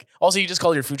 1 mic. Also, you just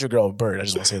called your future girl a bird. I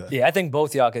just want to say that. Yeah, I think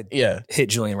both y'all could Yeah. hit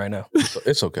Julian right now.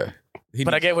 It's okay.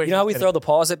 But I get where You know how we throw the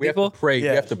pause at We have people? to pray.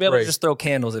 Yeah. We have to Be able pray. to just throw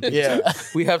candles at people. Yeah.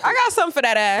 We have to. I got something for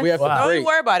that ass. We have to Wow. Don't pray. even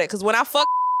worry about it, because when I fuck,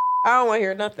 I don't want to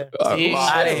hear nothing.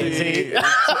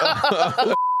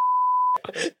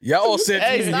 Y'all all said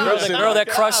Hey, you. stop. Girl, the girl that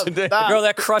crushed, the Stop. girl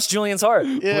that crushed Julian's heart.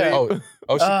 Yeah.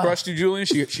 Oh, she crushed you, Julian.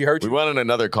 She hurt We you. went on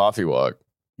another coffee walk.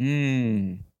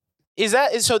 Mm.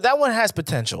 So that one has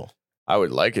potential. I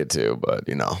would like it to, but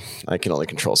I can only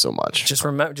control so much.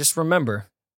 Just remember.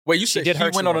 Wait, you said did she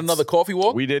hurt went you on once. another coffee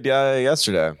walk? We did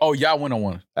yesterday, Oh, y'all went on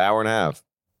one. hour and a half,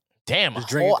 Damn. Just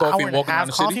drinking whole coffee hour and and a walking half around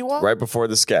the city? coffee walk? right before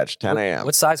the sketch, 10 a.m.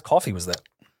 What size coffee was that?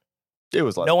 It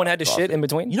was like No one had to coffee. shit in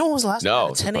between? You know what was the last No,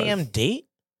 time? A 10 surprise. a.m. date?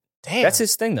 Damn. That's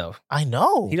his thing, though. I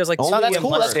know. He does like Oh, 2 that's a.m.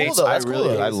 cool, lunch that's cool, dates. though. I That's really,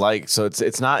 cool. I like. So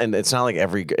it's not like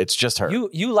every. It's just her.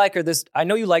 You like her this. I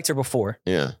know you liked her before.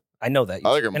 Yeah, I know that. I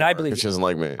like her, and I more, believe 'cause she you. doesn't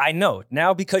like me. I know.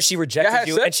 Now because she rejected had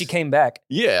you sex? and she came back.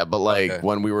 Yeah, but like Okay.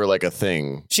 when we were like a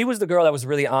thing. She was the girl that was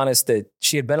really honest that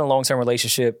she had been in a long-term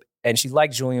relationship and she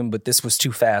liked Julian, but this was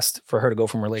too fast for her to go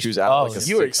from She relationship. was out Oh, like a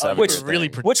you were 6-7 which thing. really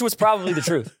Which was probably the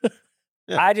truth.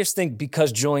 Yeah. I just think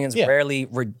because Julian's Yeah. rarely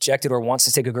rejected or wants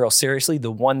to take a girl seriously,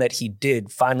 the one that he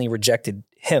did finally rejected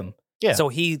him. Yeah. So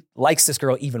he likes this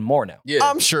girl even more now. Yeah.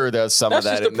 I'm sure there's some That's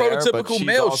of that just in the there, but prototypical she's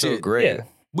male also shit. great. Yeah.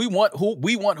 we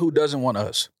want who doesn't want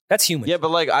us. That's human. Yeah,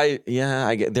 but like I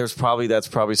get that's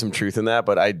probably some truth in that,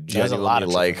 but I a lot genuinely of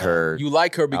truth like in that. her. You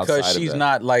like her because Outside of she's that.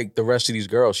 not like the rest of these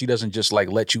girls. She doesn't just like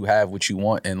let you have what you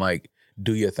want and like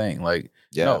do your thing. Like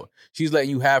Yeah. no, she's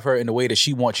letting you have her in the way that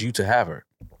she wants you to have her.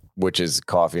 Which is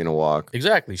coffee and a walk.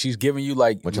 Exactly. She's giving you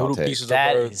like Which I'll little take. pieces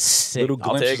That of her, is sick. little I'll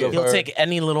glimpses take it. of He'll her. take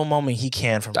any little moment he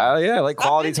can from. Yeah, I like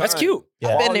quality time. That's cute. Yeah.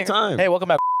 Been Quality there. time. Hey, welcome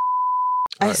back.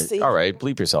 I All right. see. All right,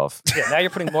 bleep yourself. Yeah, now you're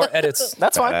putting more edits.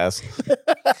 That's fine.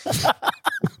 Badass.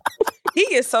 He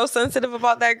gets so sensitive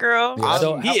about that girl. Yeah,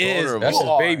 So He is. That's You his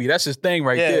are. baby. That's his thing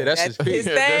right Yeah. there. That's That's his his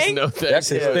thing. There's thing? no thing. That's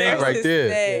his Yeah. thing That's right his there.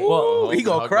 thing. Well, He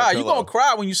gonna Hug cry. my You pillow. gonna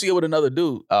cry when you see it with another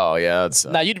dude. Oh yeah, that's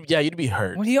Now you'd be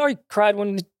hurt. Well, he already cried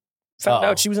when he found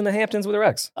Uh-oh. out she was in the Hamptons with her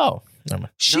ex. Oh, never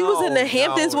mind. She was in the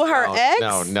Hamptons with her ex.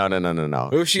 No.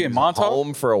 Was she in Montauk?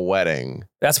 Home for a wedding.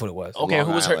 That's what it was. Okay, Long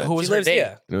who was Island. her She lives, date? yeah.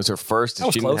 And it was her first. That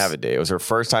was She didn't close. have a date. It was her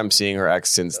first time seeing her ex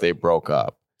since they broke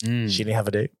up. Mm. She didn't have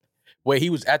a date. Wait,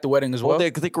 he was at the wedding as Well,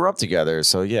 well. they grew up together,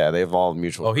 so yeah, they have all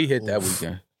mutual. Oh, he hit that Oof.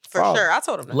 weekend. For Oh. sure. I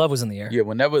told him that. Love was in the air. Yeah,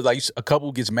 whenever like a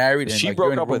couple gets married and She like, you're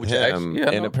broke in a up room with your ex- him, yeah,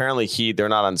 I and know. apparently they're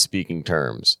not on speaking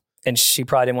terms. And she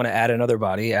probably didn't want to add another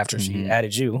body after she Mhm.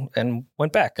 added you and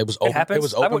went back. It was open. happens. It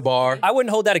was I open would- bar. I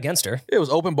wouldn't hold that against her. It was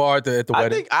open bar at the I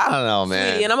wedding. think I don't know, man.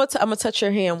 Sweetie, and I'm gonna touch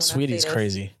your hand. When I say Sweetie's this.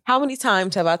 crazy. How many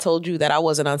times have I told you that I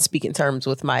wasn't on speaking terms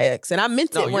with my ex? And I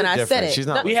meant No, it when you're I said different. it. She's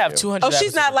not No- We have 200. Oh,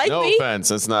 she's not like no me. offense.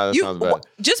 That sounds You, bad.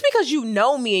 just because you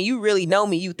know me and you really know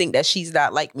me, you think that she's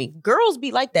not like me. Girls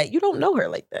be like that. You don't know her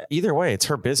like that. Either way, it's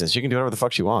her business. She can do whatever the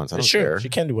fuck she wants. I don't It's true. care. She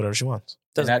can do whatever she wants.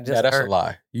 Doesn't That's hurt. a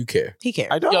lie. You care. He cares.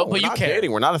 I don't. Yo, We're but you not care.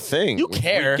 dating. We're not a thing. You We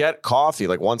care. get coffee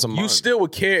like once a month. You still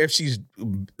would care if she's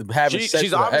having sex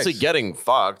She's with her obviously ex. getting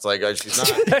fucked. Like she's not.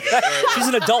 She's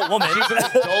an adult woman. She's an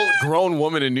adult grown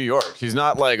woman in New York. She's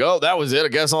not like, oh, that was it. I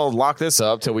guess I'll lock this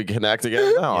up till we connect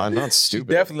again. No, I'm not She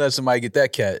stupid. definitely let somebody get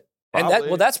that cat. And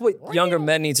Probably. that's what younger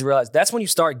men need to realize. That's when you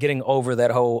start getting over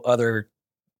that whole other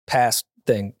past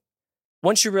thing.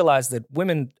 Once you realize that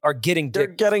women are getting They're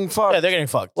dick, getting fucked. Yeah, they're getting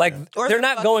fucked. like Or they're they're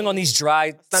not going on fucking- these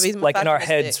dry, not being like in our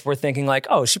misogynistic. heads, we're thinking like,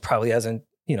 oh, she probably hasn't,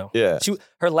 you know. Yeah.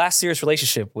 Her last serious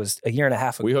relationship was a year and a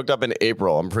half ago. We hooked up in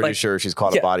April. I'm pretty Like, sure she's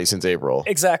caught yeah. a body since April.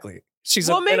 Exactly. She's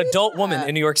Well, an maybe adult not. woman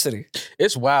in New York City.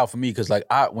 It's wild for me because like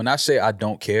when I say I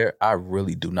don't care, I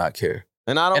really do not care.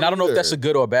 And I don't know if either. that's a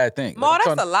good or a bad thing. Ma, Like,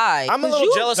 I'm that's a trying- lie. I'm a 'Cause little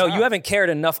you- jealous. No, now. you haven't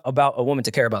cared enough about a woman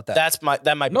to care about that. That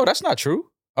might be. No, that's not true.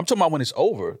 I'm talking about when it's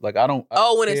over. Like I don't.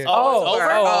 Oh, when it's care. over.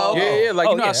 Oh. Yeah. Like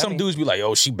Oh, you know how yeah, some I mean- dudes be like,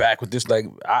 "Oh, she back with this." Like,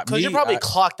 Because you're probably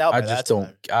clocked out. I by just that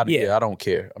don't. time. Yeah. I don't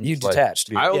care. I'm You just like,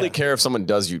 detached. I only Yeah. care if someone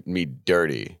does me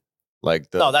dirty.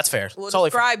 Like the No, that's fair. Well, Totally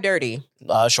fair. describe dirty.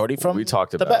 Shorty from we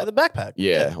talked the, about. the backpack.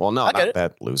 Yeah. Well, no, I get not it.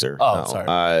 that loser. Oh, no.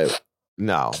 sorry.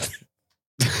 No.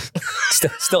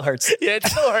 Still hurts. Yeah, it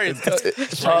still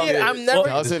hurts. Um, Yeah, I'm never.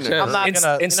 Doesn't I'm not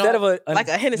gonna. Instead of Like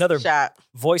a Hennessy another shot.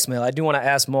 voicemail, I do want to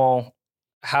ask Maul,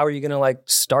 how are you going to like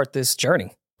start this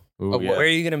journey? Ooh, Of yeah. Where are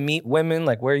you going to meet women?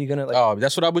 Like, where are you going to like? Oh,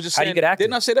 that's what I was just How do saying. you get active?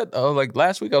 Didn't I say that? Like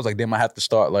last week, I was like, damn, I have to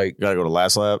start. Like, You gotta go to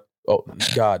Last Lap. oh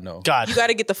God, no. God, You got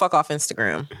to get the fuck off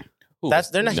Instagram. Who?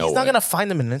 they're not. No he's not way. gonna find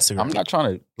them in Instagram. I'm not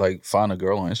trying to like find a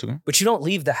girl on Instagram. But you don't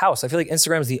leave the house. I feel like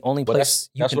Instagram is the only But place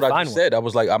you that's can what I find just one. said. I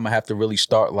was like, I'm gonna have to really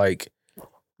start like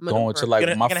going to like You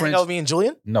gonna, my you gonna hang friends. out with me and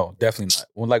Julian? No, definitely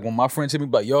not. When my friends hit me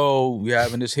like, yo, we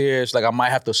having this here, it's like I might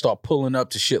have to start pulling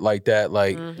up to shit like that.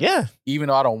 Like Yeah. even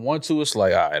though I don't want to, it's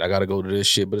like, all right, I gotta go to this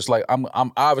shit. But it's like I'm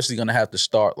obviously gonna have to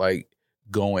start like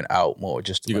going out more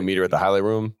just to You can like, meet her at the highlight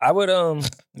room. I would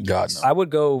God no. I would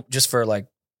go just for like,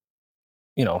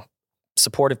 you know,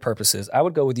 supportive purposes. I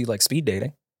would go with you like speed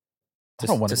dating. I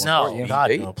don't wanna To go support on you. a God,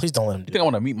 date? no. Please don't let him You do think I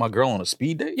want to meet my girl on a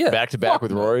speed date? Yeah. Back to back Fuck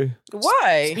with no. Rory.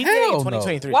 Why? Speed dating in Hell no.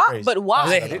 2023 is Why? crazy. But why?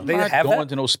 They I'm not have going that?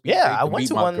 to no speed Yeah, date I to went meet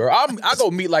to my one- girl. I go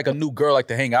meet like a new girl like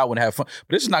to hang out and have fun.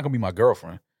 But this is not gonna be my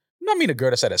girlfriend. I'm not mean a girl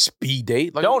that's at a speed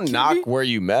date. Like, Don't you knock kidding me? where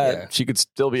you met. Yeah. She could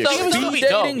still be a So She was speed still be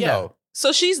dating. dope, yeah. No.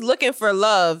 So she's looking for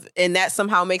love, and that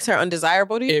somehow makes her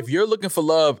undesirable to you. If you're looking for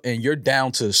love and you're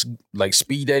down to like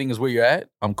speed dating is where you're at,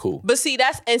 I'm cool. But see,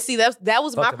 that was my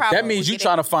Fuck 'em. problem. That means with you getting-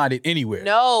 trying to find it anywhere.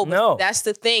 No, but No. that's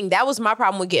the thing. That was my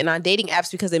problem with getting on dating apps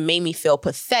because it made me feel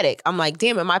pathetic. I'm like,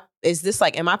 damn, am I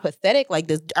pathetic? Like,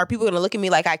 are people gonna look at me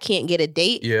like I can't get a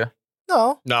date? Yeah.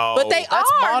 No. No. But they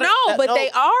That's are. modern- No, but no. they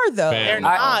are though. Man. They're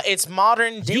not. It's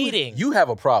modern dating. You have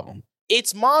a problem.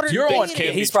 It's modern You're on-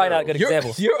 dating. He's probably not a good You're,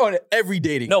 example. you're on every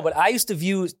dating. No, but I used to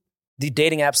view the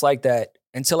dating apps like that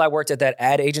until I worked at that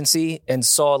ad agency and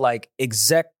saw like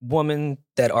exec women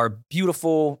that are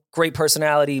beautiful, great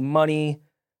personality, money.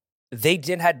 They'd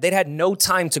had no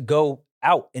time to go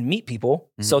out and meet people.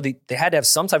 So they had to have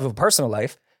some type of a personal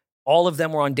life. All of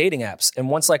them were on dating apps. And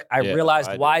once like I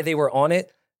realized why they were on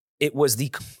it, it was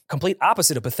the complete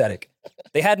opposite of pathetic.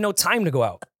 They had no time to go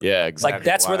out. Yeah, exactly. Like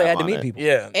that's where they had to meet people.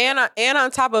 Yeah. And on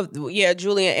top of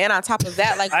Julian, and on top of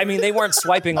that, like I mean, they weren't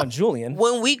swiping on Julian.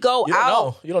 when we go You don't out,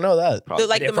 know. You don't know that.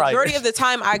 the majority of the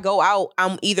time I go out,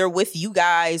 I'm either with you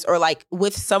guys or like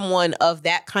with someone of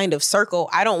that kind of circle.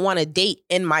 I don't want to date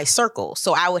in my circle.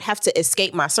 So I would have to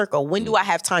escape my circle. When do I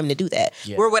have time to do that?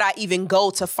 Yeah. Where would I even go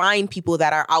to find people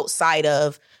that are outside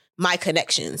of my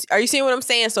connections? Are you seeing what I'm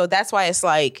saying? So that's why it's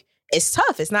like, it's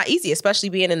tough. It's not easy, especially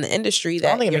being in the industry. That I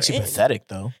don't think it you're makes you in. pathetic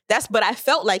though. But I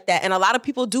felt like that, and a lot of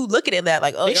people do look at it that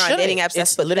like, oh, They you're on shouldn't. dating apps.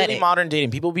 That's It's literally pathetic. modern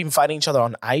dating. People be fighting each other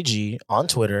on IG, on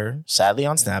Twitter, sadly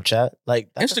on Snapchat. Like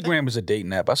that's the thing. Instagram is a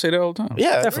dating app. I say that all the time.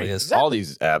 Yeah, Definitely is. exactly. All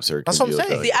these apps are. That's what I'm can be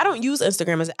saying. like- See, I don't use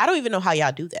Instagram. I don't even know how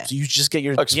y'all do that. So you just get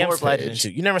your Explore DMs slid page.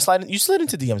 into. You never you slid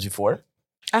into DMs before.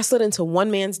 I slid into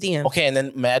one man's DM. Okay, and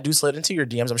then Mad Dude slid into your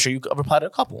DMs. I'm sure you replied to a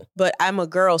couple. But I'm a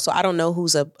girl, so I don't know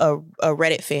who's a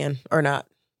Reddit fan or not.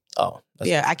 Oh,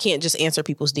 Yeah, I can't just answer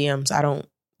people's DMs. I don't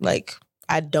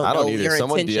I don't know either. your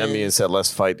Someone intentions. DM'd me and said,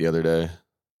 "Let's fight" the other day.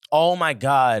 Oh my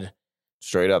God.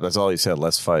 Straight up, that's all he said.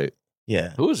 Let's fight.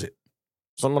 Yeah. Who is it?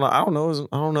 Someone I don't know.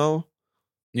 I don't know.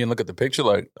 You didn't look at the picture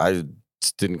like I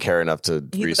just didn't care enough to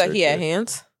He was research like he had it.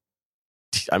 hands.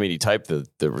 I mean, he typed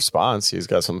the response. He's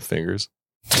got some fingers.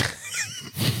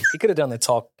 He could have done the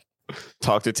talk.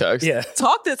 Talk to text. Yeah.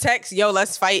 Talk to text, yo,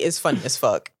 let's fight is funny as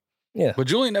fuck. Yeah. But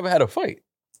Julian never had a fight.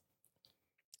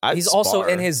 I'd He's also spar.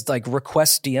 in his like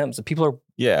request DMs. And people are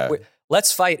Yeah. Wait,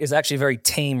 Let's Fight is actually a very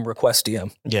tame request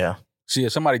DM. Yeah. See,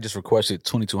 somebody just requested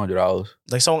 $2,200.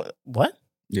 Like someone, what?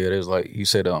 Yeah, there's like he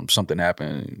said something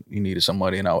happened. He needed some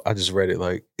money, and I just read it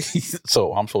like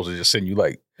so. I'm supposed to just send you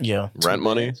like Yeah. Rent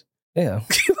money. Yeah.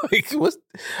 like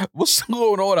what's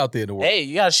going on out there in the world? Hey,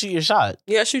 you gotta shoot your shot.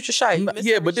 Yeah, shoot your shot. You miss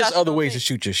Yeah, every but there's shot you other don't ways to take.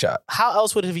 shoot your shot. How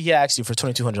else would he ask you for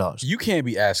 $2,200? You can't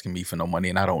be asking me for no money,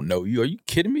 and I don't know you. Are you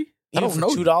kidding me? I don't know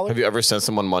you. $2. Have you ever sent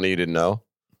someone money you didn't know?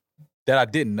 That I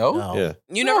didn't know. No. Yeah.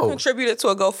 You never No. contributed to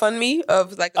a GoFundMe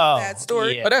of like a Oh, bad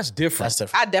story? yeah. But that's different. That's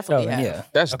different. I definitely have. Yeah.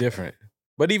 That's different.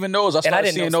 But even those, I I started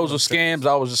didn't seeing know those were some of scams.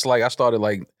 I was just like, I started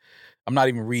like, I'm not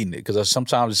even reading it because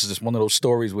sometimes it's just one of those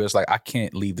stories where it's like, I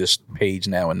can't leave this page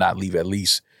now and not leave at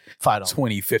least $5.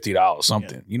 $20, $50,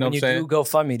 something. You know When what I'm you saying? do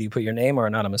GoFundMe, do you put your name or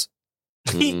anonymous?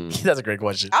 That's a great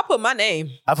question. I put my name.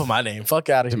 I put my name. Fuck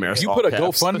out of here. Damaris. You all put a caps.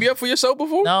 GoFundMe up for yourself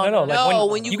before? No, No, like No,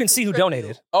 when when you you can see who contribute.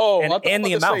 donated Oh, and, I thought and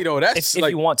the about to amount. say, though, that's if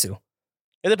like, you want to.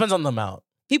 It depends on the amount.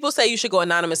 People say you should go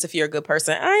anonymous if you're a good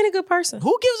person. I ain't a good person.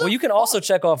 Who gives Well, a you can also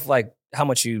check off like how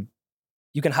much you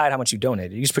can hide how much you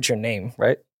donated. You just put your name,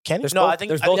 right? Can you? There's No, both- I think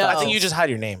there's I both think options. you just hide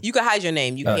your name. You can hide your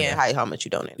name. You Oh, can't yeah. hide how much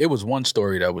you donate. it was one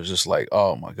story that was just like,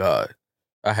 oh my God,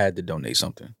 I had to donate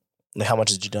something. Like, how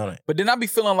much did you donate? But then I'd be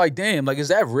feeling like, damn, like, is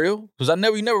that real? Because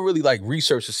you never really like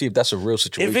research to see if that's a real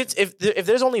situation. If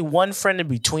there's only one friend in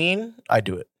between, I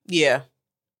do it. Yeah.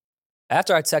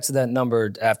 After I texted that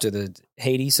number after the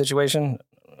Haiti situation,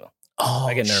 Oh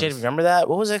I get shit! nervous. Remember that?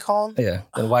 What was it called? yeah,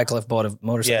 then Wycliffe bought a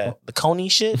motorcycle. Yeah, the Coney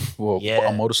shit. well, Yeah.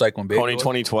 a motorcycle and baby. Coney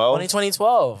 2012.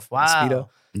 2012. Wow. Speedo.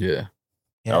 Yeah.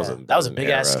 Yeah. That was a an big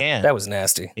ass era. scam. That was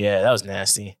nasty. Yeah, that was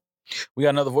nasty. We got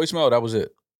another voicemail. That was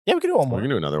it. Yeah, we can do one We're more.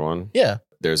 gonna do another one. Yeah.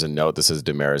 There's a note that says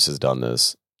Damaris has done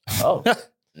this. Oh. All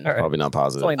right. Probably not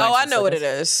positive. It's only Oh, I 19 know what it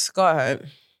seconds. is. Go ahead.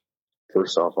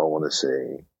 First off, I want to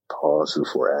say pause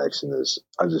before asking this.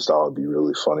 I just thought it'd be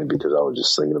really funny because I was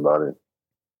just thinking about it.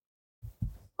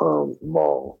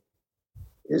 Maul,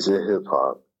 is it hip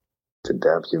hop to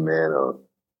dap your man up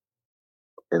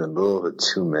in the middle of a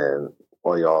two man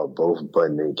while y'all both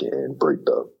butt naked and bricked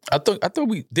up? I thought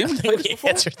we didn't play this we before.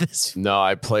 answered this. No,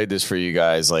 I played this for you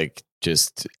guys like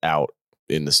just out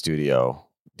in the studio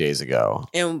days ago.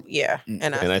 And yeah. And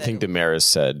And I think Damaris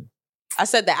said, I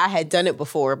said that I had done it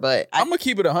before, but I'm gonna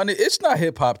keep it 100. It's not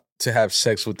hip hop to have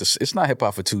sex with this. It's not hip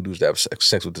hop for two dudes to have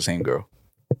sex with the same girl.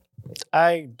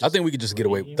 I think we could just get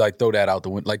away, like throw that out the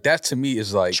window. Like that to me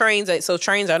is like trains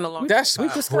are no longer. that's We've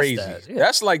discussed crazy. that, yeah.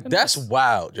 That's like that's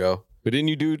wild, yo. but didn't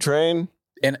you do train?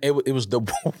 And it was the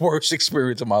worst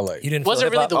experience of my life. You didn't. was feel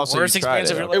it really hip-hop? the Also, worst you tried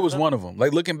experience of it. your life? It was one of them.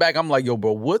 Like looking back, I'm like, yo,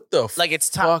 bro, what the Like it's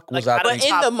fuck top. was Like, I But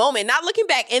thinking? in the moment, not looking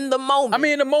back, in the moment. I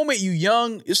mean, in the moment you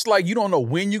young, it's like you don't know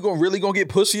when you really gonna get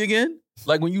pussy again.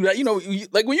 Like when you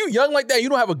like when you young like that, you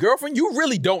don't have a girlfriend, you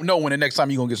really don't know when the next time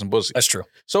you're gonna get some pussy. That's true.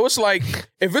 So it's like,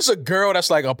 if it's a girl that's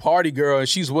like a party girl and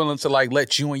she's willing to like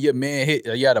let you and your man hit,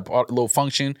 you had a little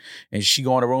function and she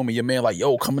go in the room and your man like,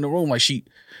 yo, come in the room. Like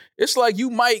it's like you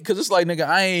might, because it's like, nigga,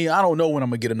 I don't know when I'm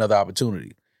gonna get another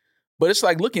opportunity. But it's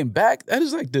like, looking back, that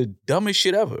is like the dumbest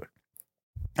shit ever.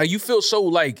 Like you feel so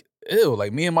like, ew,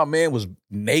 like me and my man was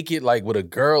naked, like with a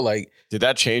girl, like. Did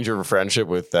that change your friendship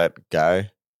with that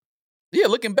guy? Yeah,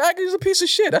 looking back, he's a piece of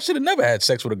shit. I should have never had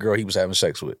sex with a girl he was having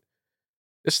sex with.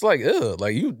 It's like, ugh,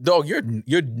 like you, dog,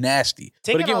 you're nasty.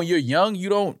 Take but it again, out- when you're young, you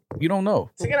don't know.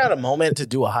 Taking out a moment to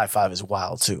do a high five is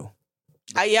wild too.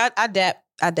 I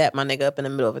dap my nigga up in the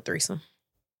middle of a threesome.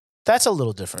 That's a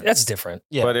little different. That's different.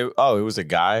 Yeah. But it was a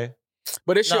guy.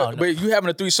 But it's No. but you having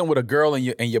a threesome with a girl and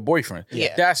your boyfriend.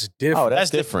 Yeah. That's different. Oh,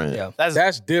 that's That's different. Yeah.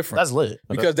 that's different. That's lit.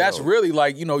 Because that's dope. really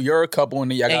like, you're a couple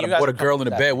and then y'all And got you guys put a are girl in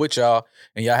the couple, bed with y'all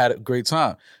and y'all had a great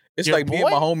time. It's Your like me and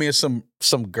my boy? homie and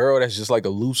some girl that's just like a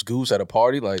loose goose at a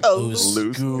party. Like, Oh, Loose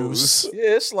goose.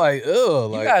 yeah, it's like, ugh,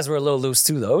 You like guys were a little loose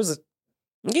too, though. It was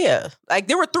yeah. Like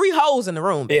there were 3 hoes in the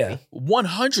room, baby. yeah.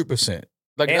 100%.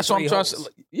 Like And that's what I'm three trying to hoes.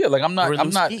 say. Yeah, like I'm We're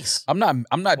not loose geese. I'm not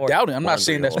More- doubting. I'm more not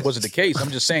saying than that three wasn't the case. I'm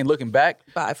just saying, looking back,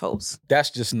 5 hoes. that's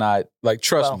just not like.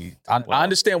 Trust Well, me, I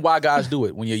understand why guys do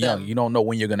it when you're young. You don't know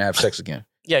when you're gonna have sex again.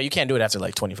 Yeah, you can't do it after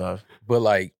like 25. But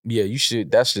like, yeah, you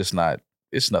should. That's just not.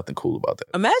 It's nothing cool about that.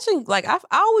 Imagine, like, I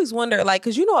always wonder, like,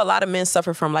 because a lot of men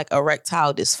suffer from like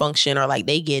erectile dysfunction or like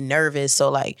they get nervous. So,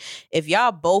 like, if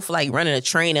y'all both like running a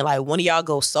train and like one of y'all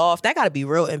go soft, that got to be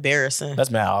real embarrassing.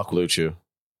 That's mad awkward. Blue Chew.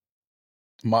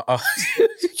 My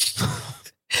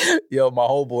yo, my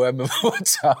homeboy. I remember one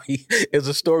time it's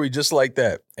a story just like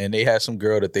that, and they had some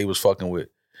girl that they was fucking with.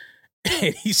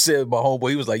 And he said, my homeboy,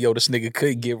 he was like, yo, this nigga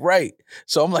couldn't get right.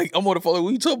 So I'm like, I'm on the phone, like,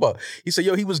 what you talking about? He said,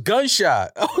 yo, he was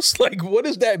gunshot. I was like, what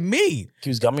does that mean? He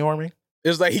was gummy worming.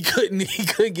 It's like he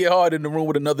couldn't get hard in the room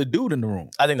with another dude in the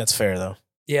room. I think that's fair though.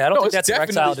 Yeah, I don't No, think it's that's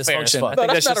erectile definitely fair as dysfunction. fuck. I No,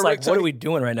 think that's that's not just like, erectile. what are we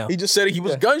doing right now? He just said he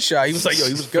was gunshot. He was like, yo,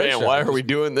 he was gunshot. Man, why are we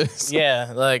doing this?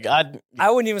 Yeah, like I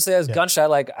wouldn't even say as Yeah. gunshot.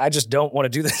 Like, I just don't want to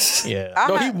do this. yeah. I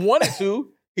No, had- he wanted to.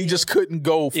 He just couldn't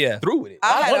go Yeah. through with it.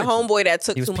 I had a wanted to. homeboy that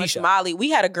took He was too much P-shot. Molly.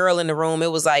 We had a girl in the room.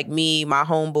 It was like me, my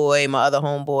homeboy, my other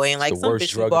homeboy, and like the some worst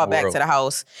bitch we drug in brought the back world. to the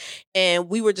house. And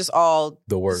we were just all,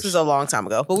 The worst. this is a long time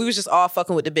ago, but we was just all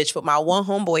fucking with the bitch. But my one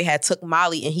homeboy had took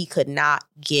Molly and he could not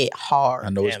get hard. I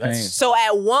know it's Damn, that's- pain. So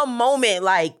at one moment,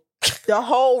 like the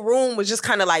whole room was just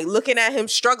kind of like looking at him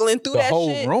struggling through The that whole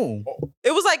shit. room.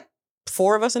 It was like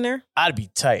 4 of us in there. I'd be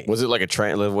tight. Was it like a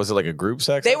train? Was it like a group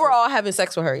sex? They were all having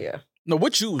sex with her, yeah. No,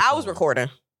 what you? I was recording.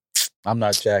 I'm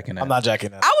not jacking that. I'm not jacking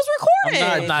that. I was I'm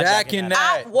recording. not jacking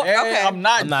that. I- man. okay. I'm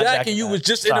not I'm not jacking. jacking You that. was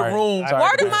just Sorry. in a room Sorry.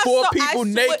 Word of with my 4 soul, I people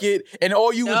swear- naked, and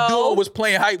all you was No. doing was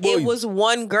playing Hype It Williams. was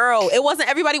one girl. It wasn't,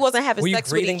 everybody wasn't having Were you sex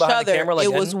with breathing each behind the other. camera like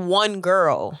It was Eden? one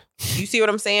girl. You see what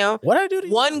I'm saying? What I do to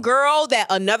you? One girl that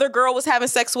another girl was having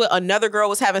sex with, another girl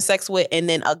was having sex with, and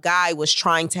then a guy was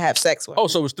trying to have sex with. Oh,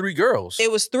 so it was 3 girls.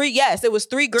 It was 3, yes. It was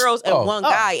 3 girls and Oh. one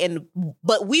guy.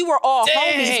 But we were all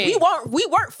Dang. homies. We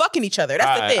weren't fucking each other.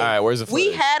 That's the thing. All right, where's the footage?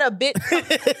 We had a bit. With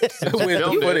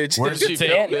the footage. Where did she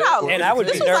film And- it? No, and I would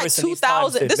this be was like nervous in these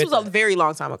times to 2000. This was admit a that. very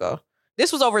long time ago.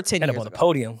 This was over 10 End years up on the ago.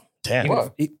 podium. Damn.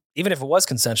 What? Even if it was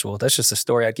consensual, that's just a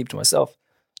story I'd keep to myself.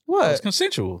 It What? was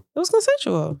consensual. It was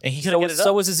consensual. And he So, couldn't get it so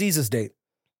up. was Aziz's date.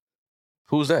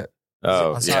 Who's that?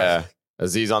 Oh, Ansari. yeah.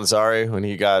 Aziz Ansari when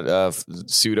he got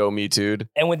pseudo Me Too'd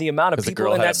And with the amount of because the people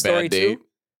girl in had that a story bad date. too,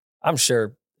 I'm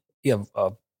sure you have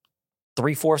a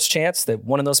 3/4 chance that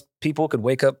one of those people could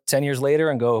wake up 10 years later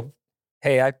and go,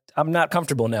 hey, I'm not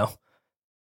comfortable now.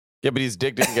 Yeah, but his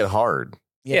dick didn't get hard.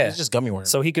 Yeah. It's just gummy worm.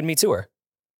 So he could me too her.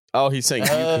 Oh, he's saying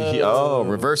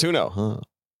reverse Uno. Huh.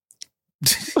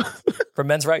 For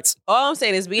men's rights. All I'm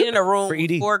saying is being in a room For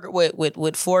ED.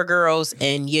 with 4 girls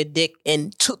and your dick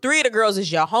and 3 of the girls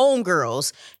is your home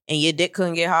girls and your dick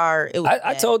couldn't get hard. It was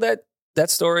I bad. told that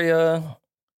story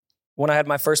when I had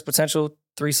my first potential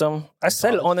threesome. I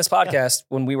said it on this podcast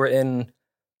when we were in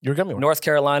You're gummy worm. North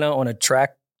Carolina on a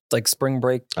track, like spring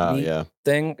break Oh, meet yeah.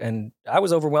 thing. And I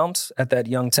was overwhelmed at that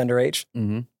young, tender age.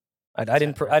 Mm-hmm. I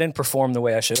didn't perform the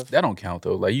way I should have. That don't count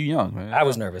though. Like you young, man. I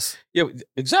was nervous. Yeah,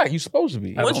 exactly. You supposed to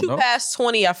be. I Once don't you know. pass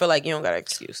 20, I feel like you don't got an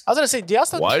excuse. I was gonna say, do y'all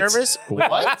still What? get nervous?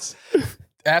 What?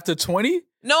 After 20,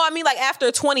 No, I mean like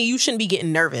after 20, you shouldn't be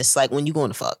getting nervous like when you going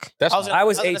to fuck. that's I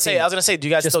was gonna 18. say, do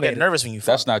you guys Just still made get it. nervous when you fuck?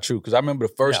 That's not true. Because I remember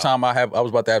the first time I was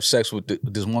about to have sex with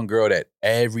this one girl that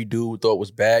every dude thought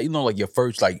was bad. You know, like your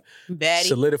first like Baddie.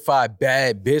 solidified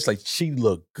bad bitch. Like she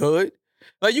looked good.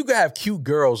 Like you could have cute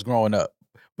girls growing up,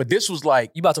 But this was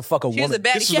like, You about to fuck a She was woman. a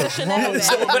baddie. This She had a was a Chanel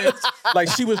grown bag. like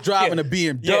she was driving a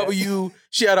BMW.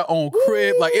 She had her own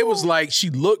crib. Like it was like she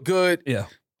looked good. Yeah.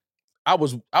 I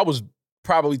was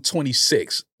probably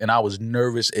 26 and I was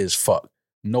nervous as fuck.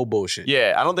 No bullshit.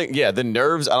 Yeah, I don't think. Yeah, the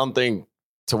nerves. I don't think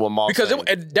to what Maul Because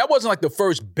that wasn't like the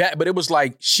first bet, but it was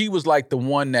like she was like the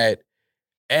one that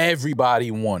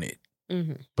everybody wanted.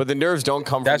 But the nerves don't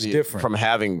come That's from different. from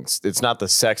having. It's not the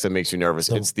sex that makes you nervous.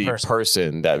 The It's the person.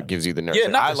 person that gives you the nerves. Yeah,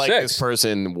 Like, not I the like sex. this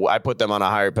person. I put them on a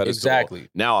higher pedestal. Exactly.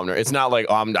 Now I'm nervous. It's not like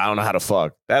I don't know how to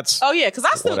fuck. That's Oh yeah, because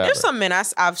Whatever. there's some men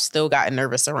I've still gotten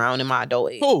nervous around in my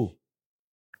adult age. Who?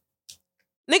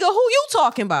 Nigga, who you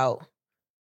talking about?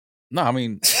 No, I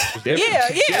mean, Yeah,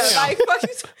 like fuck you.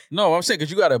 no, I'm saying because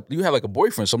you have like a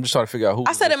boyfriend, so I'm just trying to figure out who.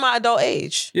 I said in my adult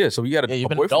age. Yeah, so you got Yeah, a you've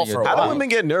been boyfriend. adult for a how do while. women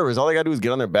get nervous? All they gotta do is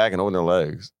get on their back and open their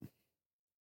legs.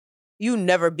 You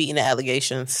never beaten the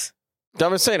allegations.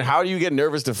 I'm just saying, how do you get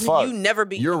nervous to fuck? You never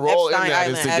beat Your role in Epstein that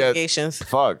Island is to get allegations.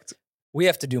 fucked. We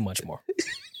have to do much more.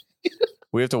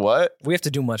 We have to what? We have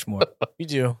to do much more. You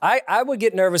do. I would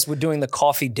get nervous with doing the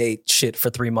coffee date shit for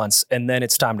 3 months and then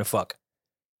it's time to fuck.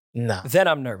 Nah. Then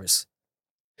I'm nervous.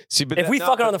 See, but If we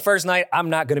fucking on the first night, I'm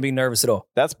not going to be nervous at all.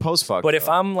 that's post fuck. But if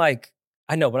I'm like,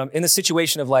 I know, but I'm in the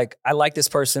situation of like, I like this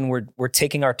person, we're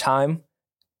taking our time,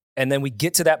 and then we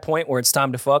get to that point where it's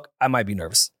time to fuck, I might be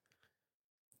nervous.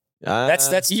 That's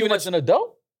too Even much. as an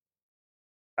adult.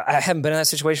 I haven't been in that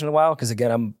situation in a while because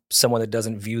again, I'm someone that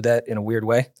doesn't view that in a weird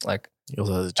way. Like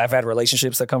I've had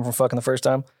relationships that come from fucking the first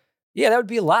time. Yeah, that would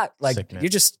be a lot. Like Sick, man. you're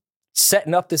just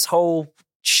setting up this whole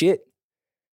shit.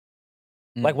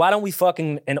 Like, why don't we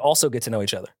fucking and also get to know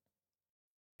each other?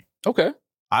 Okay.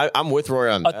 I'm with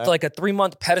Rory on that. Like a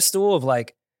 3-month pedestal of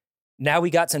like, now we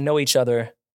got to know each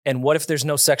other. And what if there's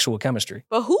no sexual chemistry?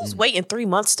 But who's waiting 3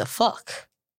 months to fuck?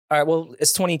 All right, well,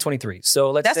 it's 2023.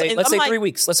 So let's That's- say and let's I'm say like- 3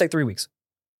 weeks. Let's say 3 weeks.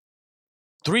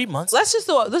 3 months. Let's just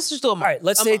do a All right,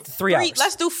 let's say 3 hours.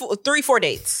 Let's do 3-4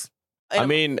 dates. I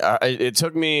mean, it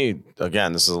took me,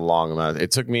 again, this is a long amount.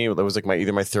 It took me, it was like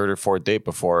either my third or fourth date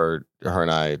before her and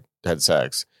I had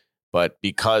sex. But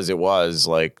because it was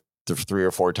like the 3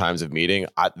 or 4 times of meeting,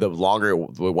 the longer it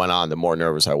went on, the more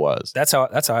nervous I was. That's how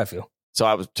I feel. So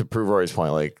I was, to prove Rory's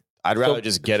point, like, I'd rather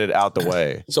just get it out the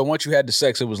way. So once you had the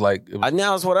sex, it was like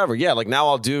Now it's whatever. Yeah, like now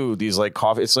I'll do these like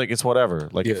coffee. It's like it's whatever.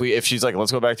 Like if she's like,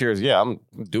 let's go back to yours. Yeah, I'm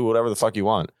do whatever the fuck you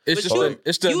want. it's But just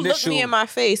it's the you looked initial. me in my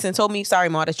face and told me, sorry,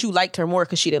 Ma, that you liked her more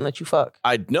because she didn't let you fuck.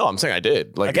 I'm saying I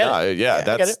did. Like, I get nah, it. yeah, I get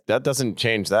that's it. that doesn't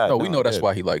change that. no, we know I that's did.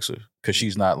 why he likes her because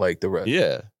she's not like the rest.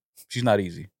 Yeah, She's not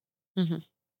easy. Mhm.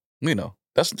 You know,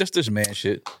 that's just this man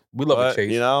shit. We love but a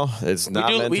chase. you know, it's not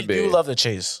meant we to be. do love the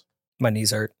chase. My knees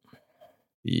hurt.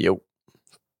 Yep.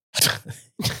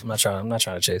 I'm not trying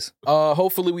to chase.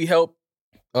 Hopefully we help.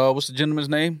 What's the gentleman's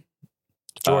name?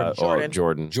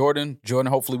 Jordan. Jordan.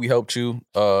 Hopefully we helped you.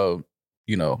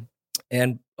 You know,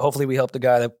 And hopefully we help the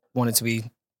guy that wanted to be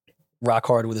rock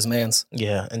hard with his mans.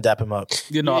 Yeah, and dap him up.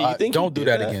 you know. Yeah, you think don't he do did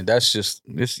that that? again. That's just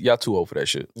y'all too old for that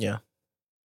shit. Yeah.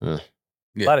 Yeah.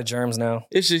 A lot of germs now.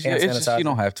 It's just Hand it's just sanitizer. you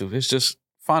don't have to. It's just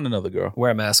find another girl.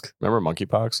 Wear a mask. Remember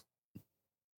monkeypox?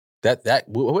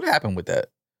 What happened with that?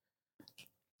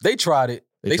 They tried it.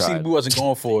 They tried. seen we wasn't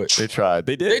going for it. They tried.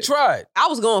 They did. They tried. I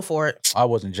was going for it. I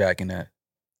wasn't jacking that.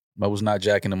 I was not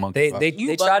jacking the monkey. They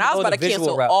tried to I was go about the to visual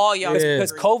cancel route. all y'all. Yeah.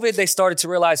 Because COVID, they started to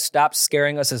realize stop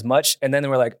scaring us as much, and then they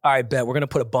were like, "All right, bet we're gonna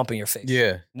put a bump in your face."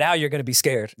 yeah, Now you're gonna be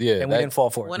scared. Yeah, and we that- didn't fall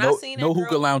for it. When I no, seen no that hookah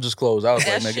girl- lounges closed. I was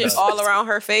That like, shit nigga, all around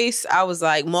her face. I was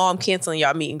like, Mom, I'm canceling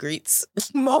y'all meet and greets.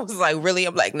 Mom was like, really?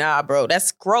 I'm like, nah, bro,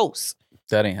 that's gross.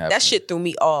 that ain't happening. That shit threw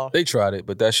me off. They tried it,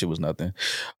 but that shit was nothing.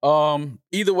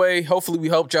 Either way, hopefully we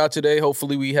helped y'all today.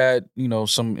 Hopefully we had,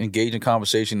 some engaging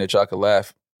conversation that y'all could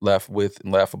laugh with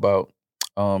and laugh about.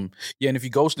 Yeah, and if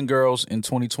you're ghosting girls in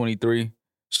 2023,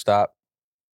 stop.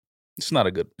 It's not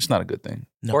a good thing.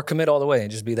 No. Or commit all the way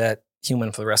and just be that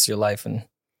human for the rest of your life and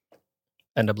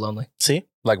end up lonely. See?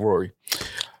 Like Rory.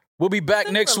 We'll be back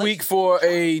Good next week for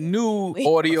a new Wait,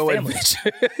 audio family.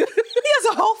 adventure. He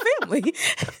has a whole family.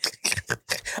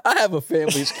 I have a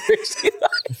family. It's crazy.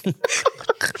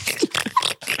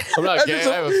 I'm not That's gay. just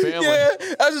I have a family. Yeah,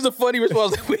 that's just a funny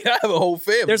response. I have a whole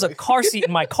family. There's a car seat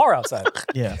in my car outside.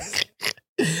 Yeah.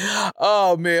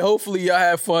 Oh man, hopefully y'all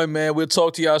have fun, man. We'll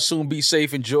talk to y'all soon. Be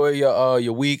safe. Enjoy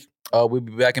your week. We'll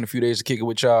be back in a few days to kick it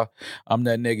with y'all. I'm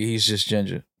that nigga. He's just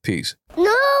Ginger. Peace. No